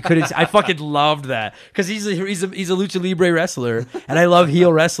 and then you couldn't. I fucking loved that, because he's a lucha libre wrestler, and I love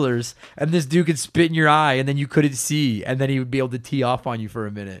heel wrestlers, and this dude could spit in your eye, and then you couldn't see, and then he would be able to tee off on you for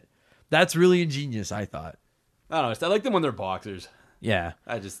a minute. That's really ingenious, I thought. I don't know. I like them when they're boxers. Yeah.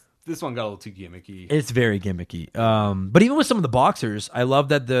 This one got a little too gimmicky. It's very gimmicky. But even with some of the boxers, I love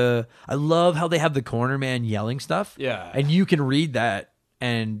how they have the corner man yelling stuff. Yeah. And you can read that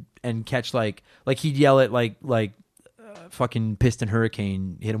and catch like he'd yell at fucking Piston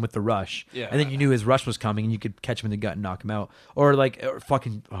Hurricane, hit him with the rush. Yeah. And then you knew his rush was coming, and you could catch him in the gut and knock him out. Or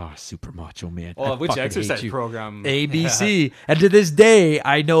fucking Super Macho Man. Oh, I which fucking exercise hate you. program? ABC. Yeah. And to this day,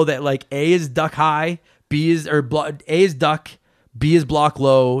 I know that like A is duck high, A is duck, B is block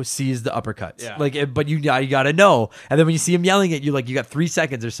low, C is the uppercuts. Yeah. But you gotta know. And then when you see him yelling at you, like you got 3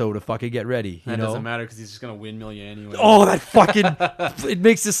 seconds or so to fucking get ready. That doesn't matter because he's just gonna windmill you anyway. Oh, that fucking it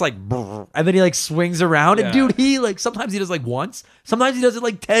makes this like brrr, and then he like swings around, and dude, he like sometimes he does like once, sometimes he does it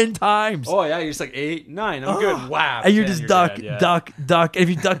like 10 times. Oh yeah, you're just like 8, 9, I'm good. Wow. And you're just duck, dead, yeah. duck. And if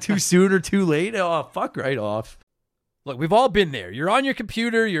you duck too soon or too late, oh fuck right off. Look, we've all been there. You're on your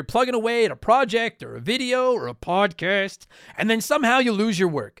computer, you're plugging away at a project or a video or a podcast, and then somehow you lose your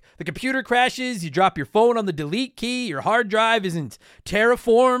work. The computer crashes, you drop your phone on the delete key, your hard drive isn't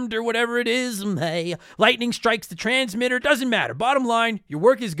terraformed or whatever it is. Hey, lightning strikes the transmitter, doesn't matter. Bottom line, your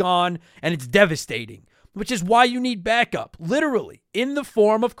work is gone, and it's devastating. Which is why you need backup, literally, in the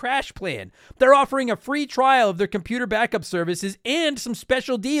form of CrashPlan. They're offering a free trial of their computer backup services and some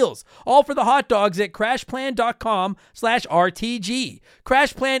special deals, all for the hot dogs at crashplan.com/RTG.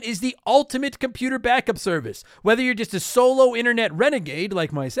 CrashPlan is the ultimate computer backup service. Whether you're just a solo internet renegade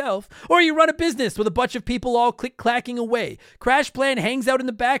like myself, or you run a business with a bunch of people all click-clacking away, CrashPlan hangs out in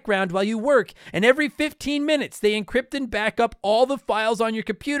the background while you work, and every 15 minutes they encrypt and back up all the files on your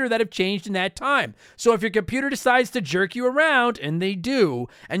computer that have changed in that time. So if your computer decides to jerk you around, and they do,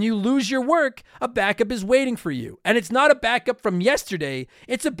 and you lose your work, a backup is waiting for you. And it's not a backup from yesterday,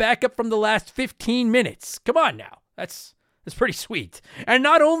 it's a backup from the last 15 minutes. Come on now. That's pretty sweet. And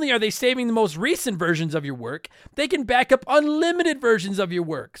not only are they saving the most recent versions of your work, they can back up unlimited versions of your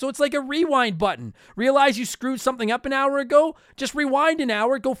work. So it's like a rewind button. Realize you screwed something up an hour ago? Just rewind an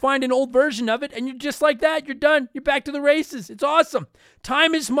hour, go find an old version of it, and you're just like that. You're done. You're back to the races. It's awesome.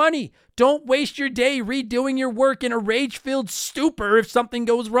 Time is money. Don't waste your day redoing your work in a rage-filled stupor if something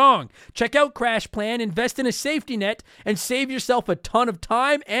goes wrong. Check out CrashPlan, invest in a safety net, and save yourself a ton of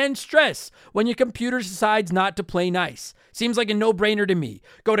time and stress when your computer decides not to play nice. Seems like a no-brainer to me.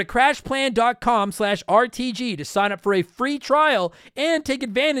 Go to crashplan.com/RTG to sign up for a free trial and take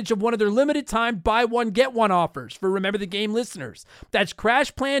advantage of one of their limited time buy one, get one offers for Remember the Game listeners. That's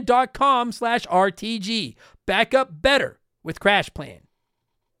crashplan.com/RTG. Back up better with CrashPlan.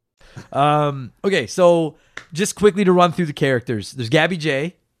 Okay, so just quickly to run through the characters. There's Gabby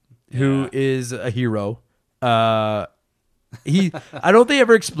J, who is a hero. I don't think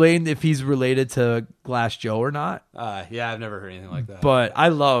ever explained if he's related to Glass Joe or not. Yeah, I've never heard anything like that. But I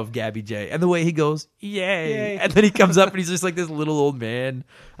love Gabby J, and the way he goes, yay, and then he comes up and he's just like this little old man.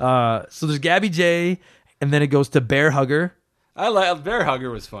 So there's Gabby J, and then it goes to Bear Hugger. Bear Hugger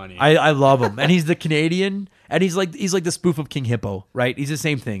was funny. I love him, and he's the Canadian, and he's like the spoof of King Hippo, right? He's the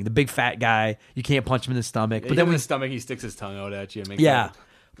same thing, the big fat guy. You can't punch him in the stomach, but then in the stomach, he sticks his tongue out at you. And makes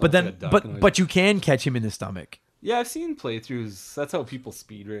but you can catch him in the stomach. Yeah, I've seen playthroughs. That's how people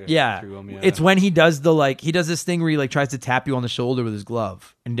speed through him. Yeah. It's when he does this thing where he like tries to tap you on the shoulder with his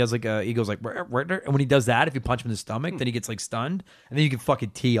glove, and he does he goes like, and when he does that, if you punch him in the stomach, then he gets like stunned, and then you can fucking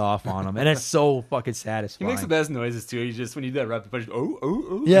tee off on him, and it's so fucking satisfying. He makes the best noises too. He just when you do that rapid punch,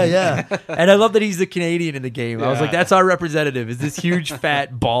 oh. Yeah. And I love that he's the Canadian in the game. Yeah. I was like, that's our representative. Is this huge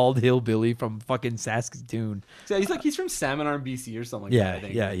fat bald hillbilly from fucking Saskatoon? Yeah, he's from Salmon Arm, BC or something like that. I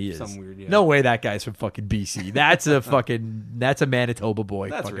think. Yeah, he is. Some weird. Yeah. No way that guy's from fucking BC. That's a Manitoba boy.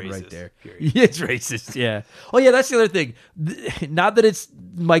 That's fucking racist, right there. Period. It's racist. Yeah. Oh yeah, that's the other thing. Not that it's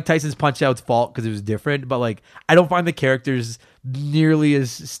Mike Tyson's Punch Out's fault because it was different, but like I don't find the characters nearly as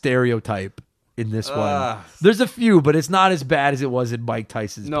stereotype in this one. There's a few, but it's not as bad as it was in Mike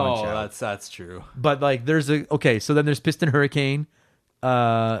Tyson's Punch Out. That's true. But like so then there's Piston Hurricane,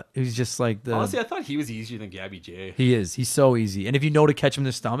 Who's just like the. Honestly, I thought he was easier than Gabby J. He is. He's so easy. And if you know to catch him in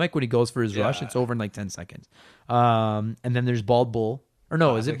the stomach when he goes for his rush, it's over in like 10 seconds. And then there's Bald Bull. Or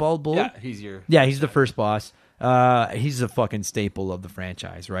no, is it Bald Bull? Yeah, he's your. Yeah, he's the first boss. He's a fucking staple of the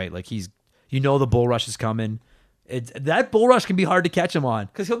franchise, right? Like the bull rush is coming. That bull rush can be hard to catch him on.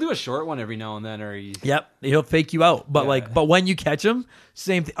 Because he'll do a short one every now and then, or he'll fake you out. But but when you catch him,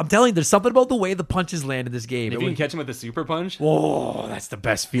 same thing. I'm telling you, there's something about the way the punches land in this game. If you can catch him with a super punch, whoa, that's the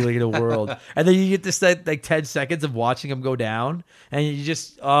best feeling in the world. And then you get this like 10 seconds of watching him go down, and you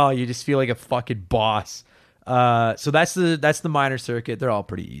just feel like a fucking boss. So that's the minor circuit. They're all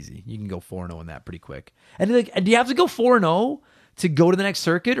pretty easy. You can go 4-0 in that pretty quick. And do you have to go 4-0 to go to the next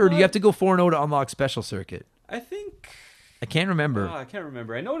circuit, or do you have to go 4-0 to unlock special circuit? I can't remember. I can't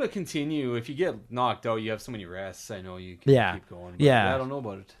remember. I know to continue, if you get knocked out, you have so many rests. I know you can keep going. But I don't know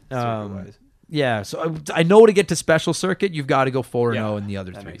about it. Circuit-wise. Yeah, so I know to get to special circuit, you've got to go 4-0 in the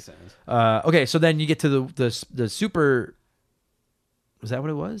other that three. Makes sense. Okay, so then you get to the super. Was that what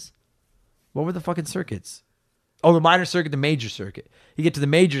it was? What were the fucking circuits? Oh, the minor circuit, the major circuit. You get to the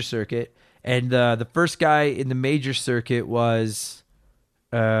major circuit, and the first guy in the major circuit was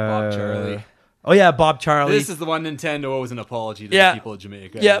Bob Charlie. Oh yeah, Bob Charlie. This is the one Nintendo owes an apology to the people of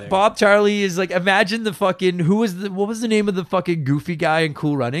Jamaica. Yeah, Bob Charlie is like, imagine the fucking what was the name of the fucking goofy guy in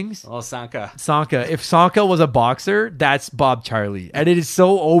Cool Runnings? Oh, Sanka. If Sanka was a boxer, that's Bob Charlie, and it is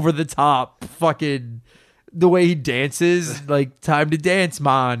so over the top, fucking. The way he dances, like "Time to Dance,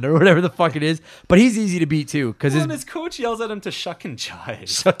 man," or whatever the fuck it is. But he's easy to beat too, because his coach yells at him to shuck and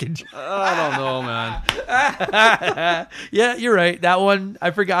jive. I don't know, man. Yeah, you're right. That one,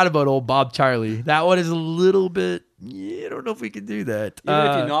 I forgot about old Bob Charlie. That one is a little bit. I don't know if we can do that. Even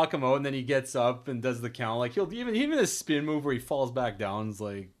if you knock him out and then he gets up and does the count, like he'll even a spin move where he falls back down is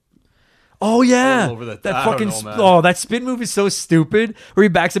like. Oh yeah, over the that fucking that spin move is so stupid. Where he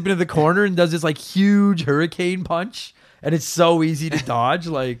backs up into the corner and does this like huge hurricane punch, and it's so easy to dodge.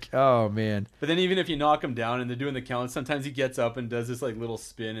 Like, oh man. But then even if you knock him down and they're doing the count, sometimes he gets up and does this like little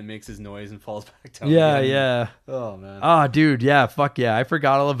spin and makes his noise and falls back down. Yeah, again. yeah. Oh man. Oh dude, yeah, fuck yeah. I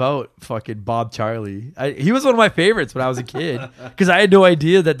forgot all about fucking Bob Charlie. He was one of my favorites when I was a kid because I had no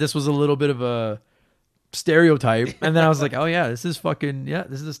idea that this was a little bit of a stereotype, and then I was like, oh yeah, this is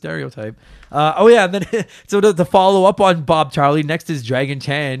a stereotype. And then so to follow up on Bob Charlie, next is Dragon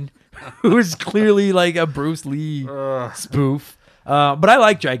Chan, who is clearly like a Bruce Lee spoof, but I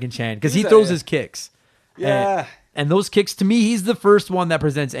like Dragon Chan because he throws his kicks, and those kicks, to me, he's the first one that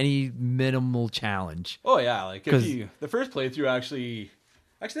presents any minimal challenge. Oh yeah, like the first playthrough actually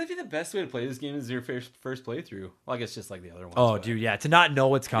I think the best way to play this game is your first playthrough. Well, I guess just like the other ones. Oh, dude, yeah. To not know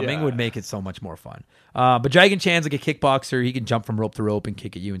what's coming would make it so much more fun. But Dragon Chan's like a kickboxer. He can jump from rope to rope and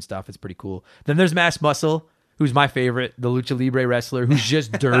kick at you and stuff. It's pretty cool. Then there's Mass Muscle, who's my favorite, the Lucha Libre wrestler, who's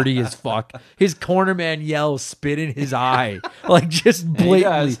just dirty as fuck. His corner man yells, spit in his eye. Like, just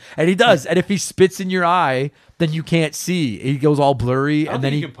blatantly. And he does. And if he spits in your eye, then you can't see. He goes all blurry. I don't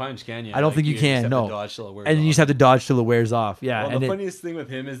think you can punch, can you? I don't think you can, no. And then you just have to dodge till it wears off. Yeah. Well, the funniest thing with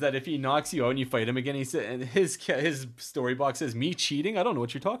him is that if he knocks you out and you fight him again, and his story box says, "Me cheating? I don't know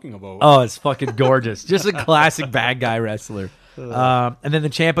what you're talking about." Oh, it's fucking gorgeous. Just a classic bad guy wrestler. And then the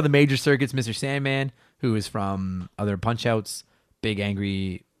champ of the major circuits, Mr. Sandman, who is from other Punch-Outs, big,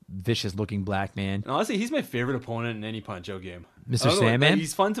 angry, vicious-looking black man. And honestly, he's my favorite opponent in any Punch-Out game. Mr. Sandman?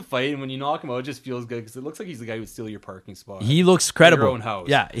 He's fun to fight, and when you knock him out, it just feels good, because it looks like he's the guy who would steal your parking spot. He looks credible. Your own house.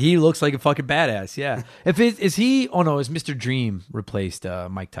 Yeah, he looks like a fucking badass, yeah. Is he... Oh, no, is Mr. Dream replaced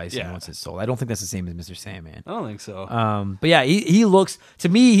Mike Tyson once it's sold? I don't think that's the same as Mr. Sandman. I don't think so. But yeah, he looks... To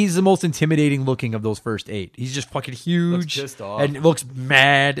me, he's the most intimidating looking of those first 8. He's just fucking huge. Looks pissed off. And looks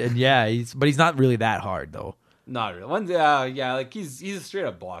mad, and but he's not really that hard, though. Not really. Like he's a straight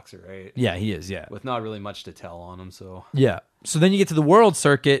up boxer, right? Yeah, he is. Yeah, with not really much to tell on him. So yeah. So then you get to the world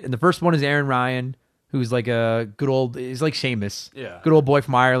circuit, and the first one is Aaron Ryan, who's like a good old. He's like Sheamus. Yeah, good old boy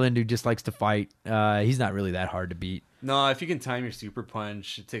from Ireland who just likes to fight. He's not really that hard to beat. No, if you can time your super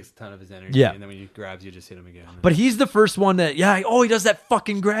punch, it takes a ton of his energy. Yeah. And then when he grabs you, just hit him again. But he's the first one that, he does that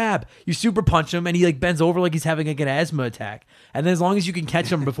fucking grab. You super punch him, and he like bends over like he's having like an asthma attack. And then as long as you can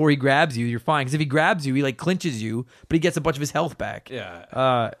catch him before he grabs you, you're fine. Because if he grabs you, he like clinches you, but he gets a bunch of his health back.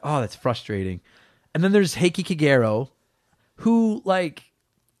 Yeah. That's frustrating. And then there's Heiki Kagero, who like,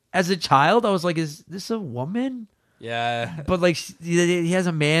 as a child, I was like, is this a woman? Yeah. But like, he has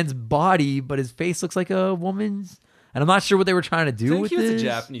a man's body, but his face looks like a woman's. And I'm not sure what they were trying to do with this. He was a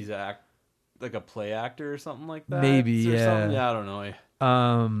Japanese like a play actor or something like that. Maybe, yeah. Yeah, I don't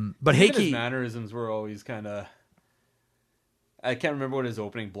know. But Heiki, Heiki, his mannerisms were always kind of. I can't remember what his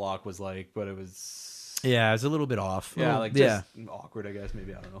opening block was like, but it was. Yeah, it's a little bit off. Yeah, like just awkward, I guess.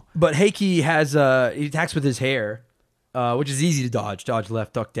 Maybe, I don't know. But Heike has he attacks with his hair, which is easy to dodge. Dodge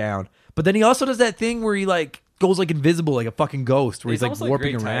left, duck down. But then he also does that thing where he like goes like invisible, like a fucking ghost, where he's like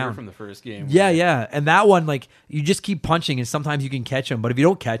warping Great Tiger around from the first game. Yeah. And that one, like, you just keep punching, and sometimes you can catch him. But if you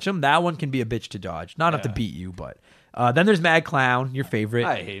don't catch him, that one can be a bitch to dodge. Not enough to beat you, but then there's Mad Clown, your favorite.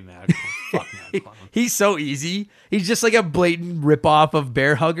 I hate Mad Clown. Fuck Mad Clown. He's so easy. He's just like a blatant ripoff of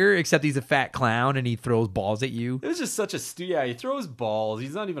Bear Hugger, except he's a fat clown and he throws balls at you. It was just such a he throws balls.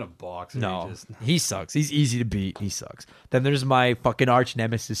 He's not even a boxer. No, he sucks. He's easy to beat. He sucks. Then there's my fucking arch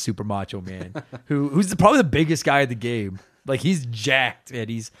nemesis, Super Macho Man, who's probably the biggest guy in the game. Like, he's jacked, and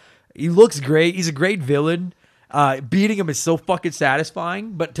he looks great. He's a great villain. Beating him is so fucking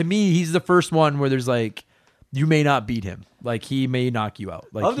satisfying. But to me, he's the first one where there's like, you may not beat him. Like, he may knock you out.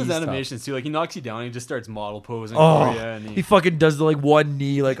 Like, I love his animations too. Like, he knocks you down, and he just starts model posing Oh, for you, and he fucking does the like one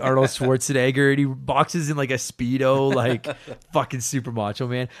knee like Arnold Schwarzenegger, and he boxes in like a Speedo, like fucking Super Macho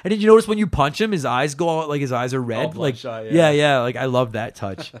Man. And did you notice when you punch him, his eyes go out, like his eyes are red? Like, yeah. Like, I love that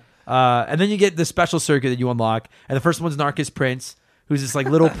touch. And then you get the special circuit that you unlock, and the first one's Narcus Prince, who's this like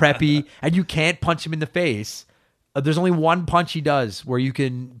little preppy, and you can't punch him in the face. There's only one punch he does where you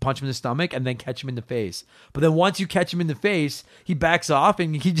can punch him in the stomach and then catch him in the face. But then once you catch him in the face, he backs off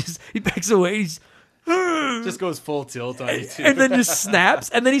and he backs away. He's just goes full tilt on you too. And then just snaps.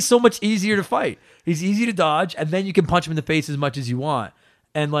 And then he's so much easier to fight. He's easy to dodge, and then you can punch him in the face as much as you want.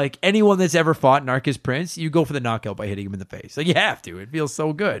 And like anyone that's ever fought Narcus Prince, you go for the knockout by hitting him in the face. Like, you have to. It feels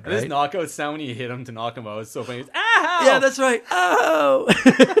so good. Right? This knockout sound when you hit him to knock him out is so funny. It's, ow! Yeah, that's right. Oh.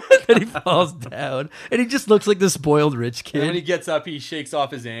 Then he falls down. And he just looks like the spoiled rich kid. And when he gets up, he shakes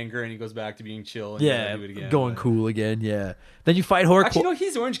off his anger and he goes back to being chill. And Yeah, do it again, going cool again. Yeah. Then you fight Horror. Actually, no,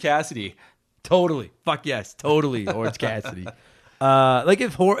 he's Orange Cassidy. Totally. Fuck yes. Totally. Orange Cassidy. Like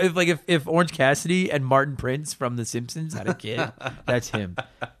if Orange Cassidy and Martin Prince from The Simpsons had a kid, that's him.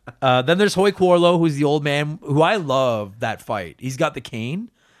 Then there's Hoy Quarlo, who's the old man, who I love that fight. He's got the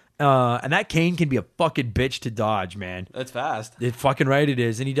cane, and that cane can be a fucking bitch to dodge, man. That's fast. It fucking right it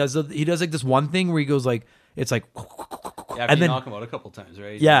is, and he does like this one thing where he goes like, it's like, yeah, and then knock him out a couple times,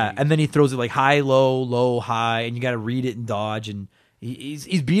 right? Yeah, and then he throws it like high, low, high, and you got to read it and dodge and. He's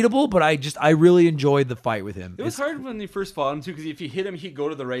beatable, but I really enjoyed the fight with him. It was hard when you first fought him too, because if you hit him, he'd go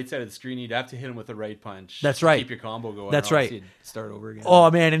to the right side of the screen. You'd have to hit him with the right punch. That's right. Keep your combo going. That's right. You'd start over again. Oh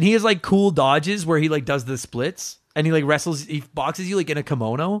man, and he has like cool dodges where he like does the splits and he like wrestles. He boxes you like in a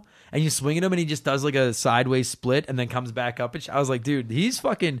kimono, and you swing at him, and he just does like a sideways split and then comes back up. And I was like, dude, he's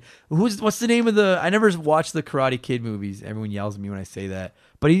fucking. What's the name of the? I never watched the Karate Kid movies. Everyone yells at me when I say that,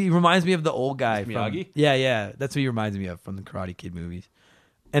 but he reminds me of the old guy from Miyagi. Yeah, that's what he reminds me of from the Karate Kid movies.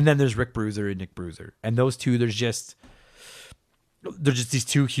 And then there's Rick Bruiser and Nick Bruiser. And those two, they're just these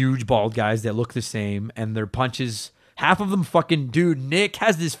two huge bald guys that look the same. And their punches, half of them fucking... Dude, Nick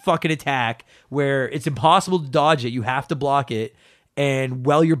has this fucking attack where it's impossible to dodge it. You have to block it. And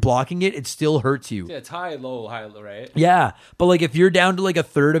while you're blocking it, it still hurts you. Yeah, it's high, low, right? Yeah. But like if you're down to like a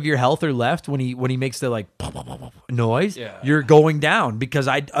third of your health or left when he makes the like noise, you're going down. Because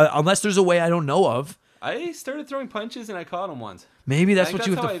unless there's a way I don't know of... I started throwing punches and I caught him once. Maybe that's what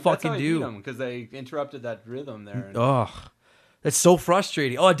you have to fucking do. Because I interrupted that rhythm there. Ugh. That's so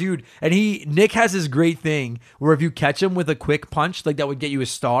frustrating. Oh, dude. And Nick has this great thing where if you catch him with a quick punch, like that would get you a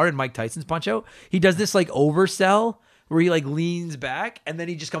star in Mike Tyson's Punch Out, he does this like oversell where he like leans back and then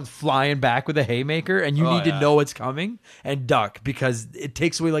he just comes flying back with a haymaker, and you need to know it's coming and duck because it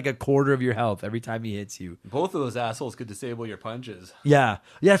takes away like a quarter of your health every time he hits you. Both of those assholes could disable your punches. Yeah,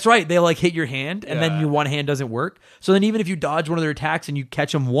 that's right. They like hit your hand and then your one hand doesn't work. So then even if you dodge one of their attacks and you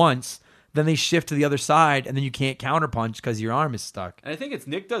catch them once, then they shift to the other side and then you can't counterpunch because your arm is stuck. And I think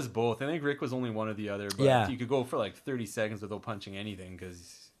Nick does both. I think Rick was only one or the other, but you could go for like 30 seconds without punching anything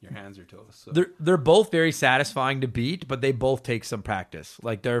because your hands are toast. So. They're both very satisfying to beat, but they both take some practice.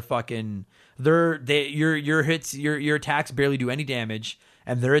 Like your hits, your attacks barely do any damage,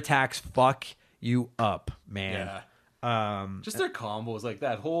 and their attacks fuck you up, man. Yeah. Just their combos, like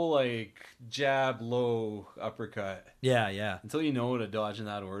that whole like jab, low, uppercut. Yeah. Until you know to dodge in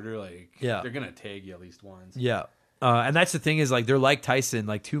that order, like they're gonna tag you at least once. Yeah. And that's the thing is like they're like Tyson,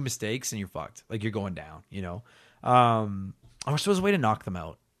 like 2 mistakes and you're fucked. Like you're going down, you know. I wish there was a way to knock them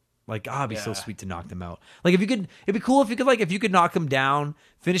out. Like, it'd be so sweet to knock them out. Like, it'd be cool if you could knock them down,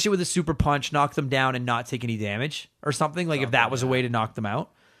 finish it with a super punch, knock them down, and not take any damage or something. Like, if that was a way to knock them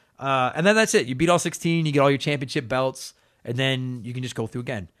out. And then that's it. You beat all 16, you get all your championship belts, and then you can just go through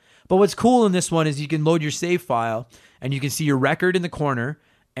again. But what's cool in this one is you can load your save file, and you can see your record in the corner,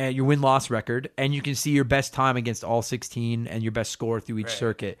 and your win-loss record, and you can see your best time against all 16 and your best score through each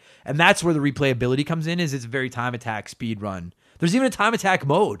circuit. And that's where the replayability comes in, is it's a very time attack speed run. There's even a time attack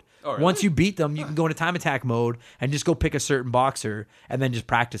mode. Oh, really? Once you beat them, you can go into time attack mode and just go pick a certain boxer and then just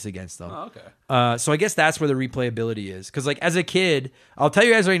practice against them. Oh, okay. So I guess that's where the replayability is. Because like as a kid, I'll tell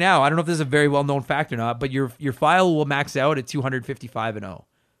you guys right now, I don't know if this is a very well-known fact or not, but your file will max out at 255-0.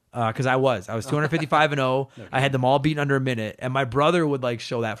 Because I was 255-0. Okay. I had them all beaten under a minute, and my brother would like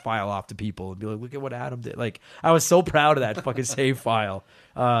show that file off to people and be like, "Look at what Adam did!" Like I was so proud of that fucking save file.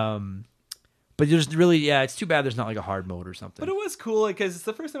 But there's really, it's too bad there's not like a hard mode or something. But it was cool, like, because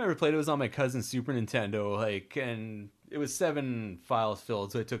the first time I ever played it was on my cousin's Super Nintendo, like, and it was 7 files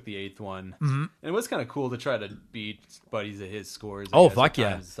filled, so I took the 8th one. Mm-hmm. And it was kind of cool to try to beat buddies at his scores. Oh, fuck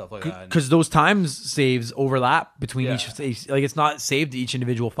yeah. And stuff like that. Because those times saves overlap between each, like, it's not saved to each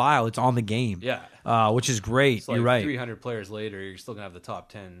individual file, it's on the game. Yeah. Which is great. So, like, you're right. 300 players later, you're still going to have the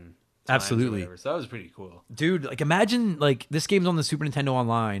top 10. Absolutely. So that was pretty cool. Dude, like, imagine, like, this game's on the Super Nintendo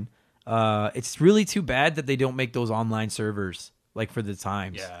Online. It's really too bad that they don't make those online servers like for the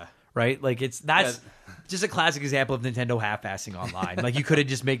times. Yeah. Right? Like that's just a classic example of Nintendo half-assing online. Like you could have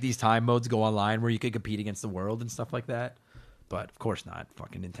just make these time modes go online where you could compete against the world and stuff like that. But of course not.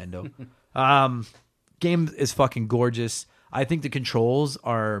 Fucking Nintendo. Game is fucking gorgeous. I think the controls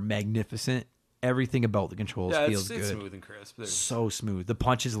are magnificent. Everything about the controls feels good. It's smooth and crisp. So smooth. The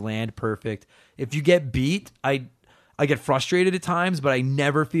punches land perfect. If you get beat, I get frustrated at times, but I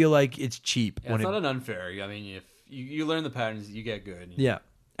never feel like it's cheap. Yeah, it's not an unfair. I mean, if you learn the patterns, you get good. Yeah.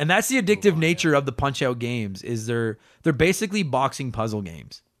 And that's the addictive nature of the Punch-Out games is they're basically boxing puzzle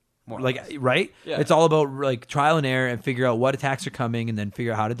games. Like, right? Yeah. It's all about like trial and error and figure out what attacks are coming and then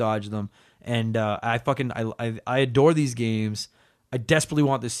figure out how to dodge them. And I adore these games. I desperately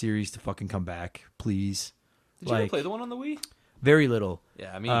want this series to fucking come back, please. Did you ever play the one on the Wii? Very little.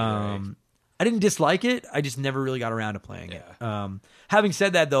 Yeah, I mean, I didn't dislike it. I just never really got around to playing it. Yeah. Having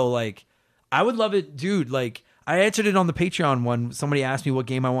said that, though, like, I would love it, dude. Like, I answered it on the Patreon one. Somebody asked me what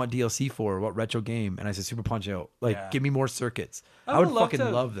game I want DLC for, what retro game, and I said Super Punch-Out. Like, give me more circuits. I would fucking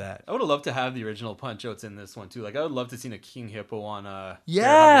love that. I would have loved to have the original Punch-Outs in this one too. Like, I would love to seen a King Hippo on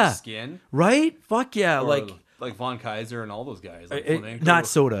skin. Right? Fuck yeah! Or like Von Kaiser and all those guys. Like not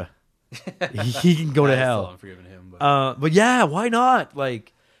Soda. He can go to hell. I'm forgiving him. But yeah, why not?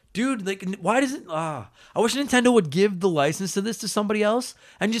 Like. Dude, like, why doesn't... I wish Nintendo would give the license to this to somebody else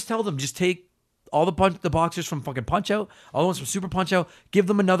and just tell them, just take all the boxers from fucking Punch-Out, all the ones from Super Punch-Out, give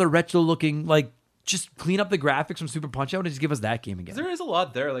them another retro-looking, like, just clean up the graphics from Super Punch-Out and just give us that game again. There is a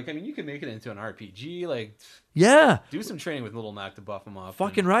lot there. Like, I mean, you can make it into an RPG. Like, yeah. Do some training with Little Mac to buff them up.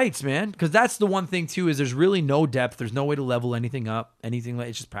 Fucking rights, man. Because that's the one thing, too, is there's really no depth. There's no way to level anything up.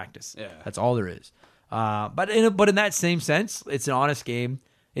 It's just practice. Yeah. That's all there is. But in that same sense, it's an honest game.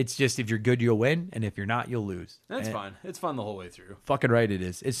 It's just if you're good, you'll win, and if you're not, you'll lose. That's fine. It's fun the whole way through. Fucking right it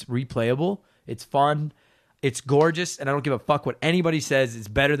is. It's replayable. It's fun. It's gorgeous, and I don't give a fuck what anybody says. It's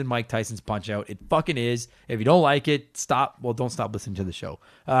better than Mike Tyson's Punch-Out. It fucking is. If you don't like it, stop. Well, don't stop listening to the show.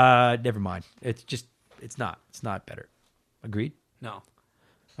 Never mind. It's not. It's not better. Agreed? No.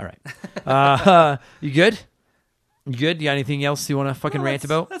 All right. You good? You good? You got anything else you want to fucking rant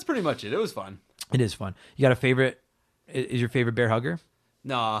about? That's pretty much it. It was fun. It is fun. You got a favorite? Is your favorite bear hugger?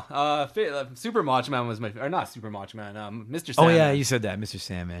 No, Super Macho Man was or not Super Macho Man, Mr. Sandman. Oh yeah, you said that, Mr.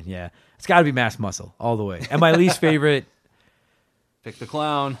 Sandman. Yeah, it's got to be Mass Muscle all the way. And my least favorite, pick the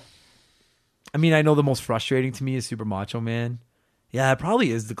clown. I mean, I know the most frustrating to me is Super Macho Man. Yeah, it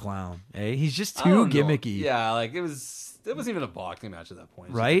probably is the clown. Eh? He's just too gimmicky. Yeah, like it wasn't even a boxing match at that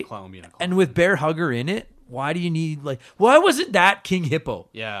point. Right? The clown being a clown. And with Bear Hugger in it, why do you need why wasn't that King Hippo?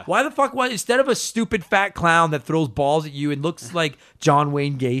 Yeah. Why the fuck instead of a stupid fat clown that throws balls at you and looks like John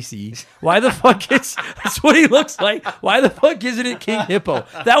Wayne Gacy, why the fuck that's what he looks like? Why the fuck isn't it King Hippo?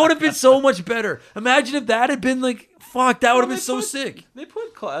 That would have been so much better. Imagine if that had been like fuck, that would have been so sick. They put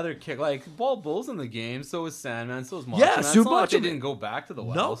other Bald Bull's in the game, so was Sandman, so was Macho Man. Super Macho Man. They didn't go back to the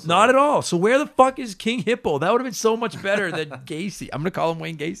well. No, not at all. So where the fuck is King Hippo? That would have been so much better than Gacy. I'm going to call him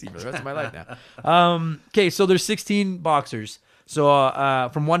Wayne Gacy for the rest of my life now. Okay, so there's 16 boxers. So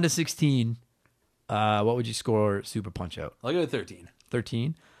from 1 to 16, what would you score Super Punch-Out? I'll go 13.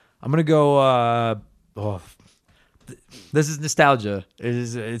 13? I'm going to go... this is nostalgia.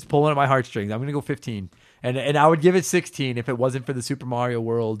 It's pulling at my heartstrings. I'm going to go 15. And I would give it 16 if it wasn't for the Super Mario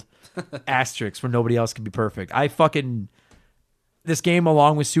World asterisk where nobody else can be perfect. This game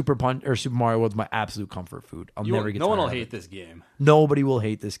along with Super Mario World is my absolute comfort food. I'll never get tired of it. No one will hate this game. Nobody will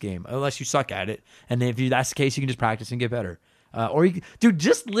hate this game unless you suck at it. And if that's the case, you can just practice and get better. Dude,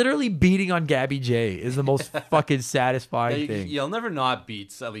 just literally beating on Gabby J is the most fucking satisfying thing. You'll never not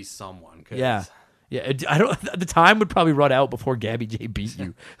beat at least someone. Yeah. I don't. The time would probably run out before Gabby J beat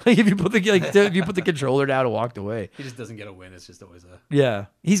you. Like if you put the controller down and walked away. He just doesn't get a win. It's just always a. Yeah,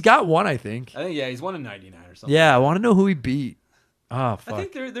 he's got one, I think. He's won in 99 or something. Yeah, I want to know who he beat. Oh fuck. I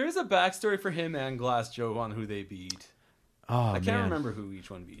think there is a backstory for him and Glass Joe on who they beat. Oh, I can't remember who each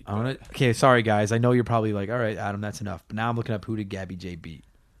one beat. Okay, sorry guys. I know you're probably like, all right, Adam, that's enough. But now I'm looking up who did Gabby J beat,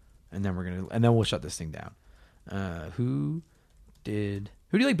 and then we'll shut this thing down. Who do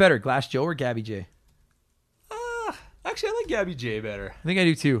you like better, Glass Joe or Gabby J? Actually, I like Gabby J better. I think I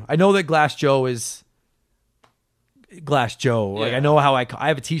do too. I know that Glass Joe is Glass Joe. Like Yeah. I know how I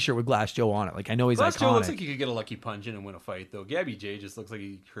have a T-shirt with Glass Joe on it. Like I know he's Glass iconic. Joe looks like he could get a lucky punch in and win a fight, though. Gabby J just looks like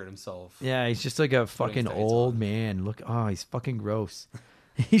he hurt himself. Yeah, he's just like a fucking tights old on. man. Look, he's fucking gross.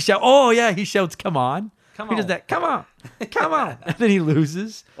 He shouts, "Come on!" Come He does on. that. Come on, come on, and then he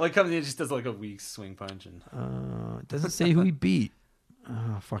loses. Well, he comes in and just does like a weak swing punch. And It doesn't say who he beat.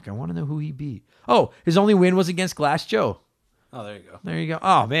 Oh fuck! I want to know who he beat. Oh, his only win was against Glass Joe. oh, there you go. There you go.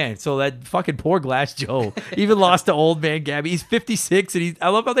 Oh man, so that fucking poor Glass Joe even lost to old man Gabby. He's 56, and I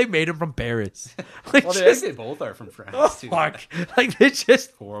love how they made him from Paris. Like, Well, just, they both are from France oh too. fuck! Like they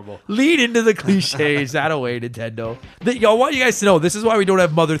just Horrible. lead into the cliches. That away, Nintendo. I want you guys to know this is why we don't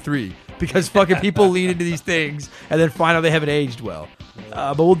have Mother 3, because fucking people lean into these things and then find out they haven't aged well.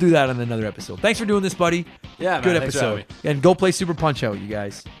 But we'll do that on another episode. Thanks for doing this, buddy. Yeah, man, good thanks for having episode. And go play Super Punch Out, you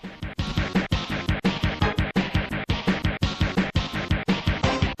guys.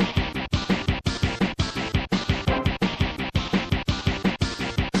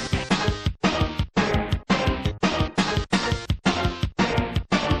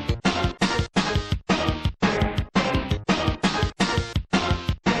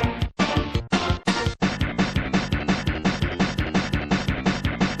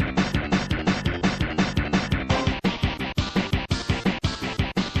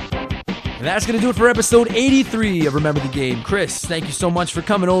 And that's going to do it for episode 83 of Remember the Game. Chris, thank you so much for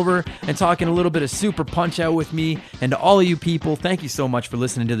coming over and talking a little bit of Super Punch Out with me. And to all of you people, thank you so much for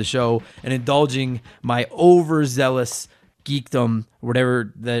listening to the show and indulging my overzealous geekdom,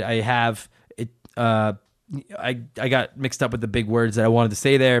 whatever that I have. I got mixed up with the big words that I wanted to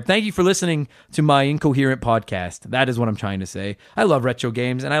say there. Thank you for listening to my incoherent podcast. That is what I'm trying to say. I love retro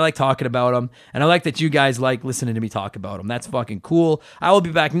games, and I like talking about them, and I like that you guys like listening to me talk about them. That's fucking cool. I will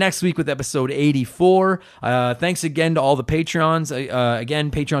be back next week with episode 84. Thanks again to all the Patreons.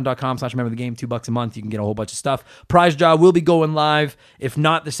 Again, patreon.com/rememberthegame, $2 a month. You can get a whole bunch of stuff. Prize draw will be going live. If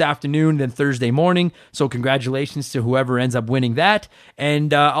not this afternoon, then Thursday morning. So congratulations to whoever ends up winning that.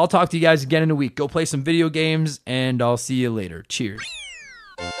 And I'll talk to you guys again in a week. Go play some video games, and I'll see you later. Cheers.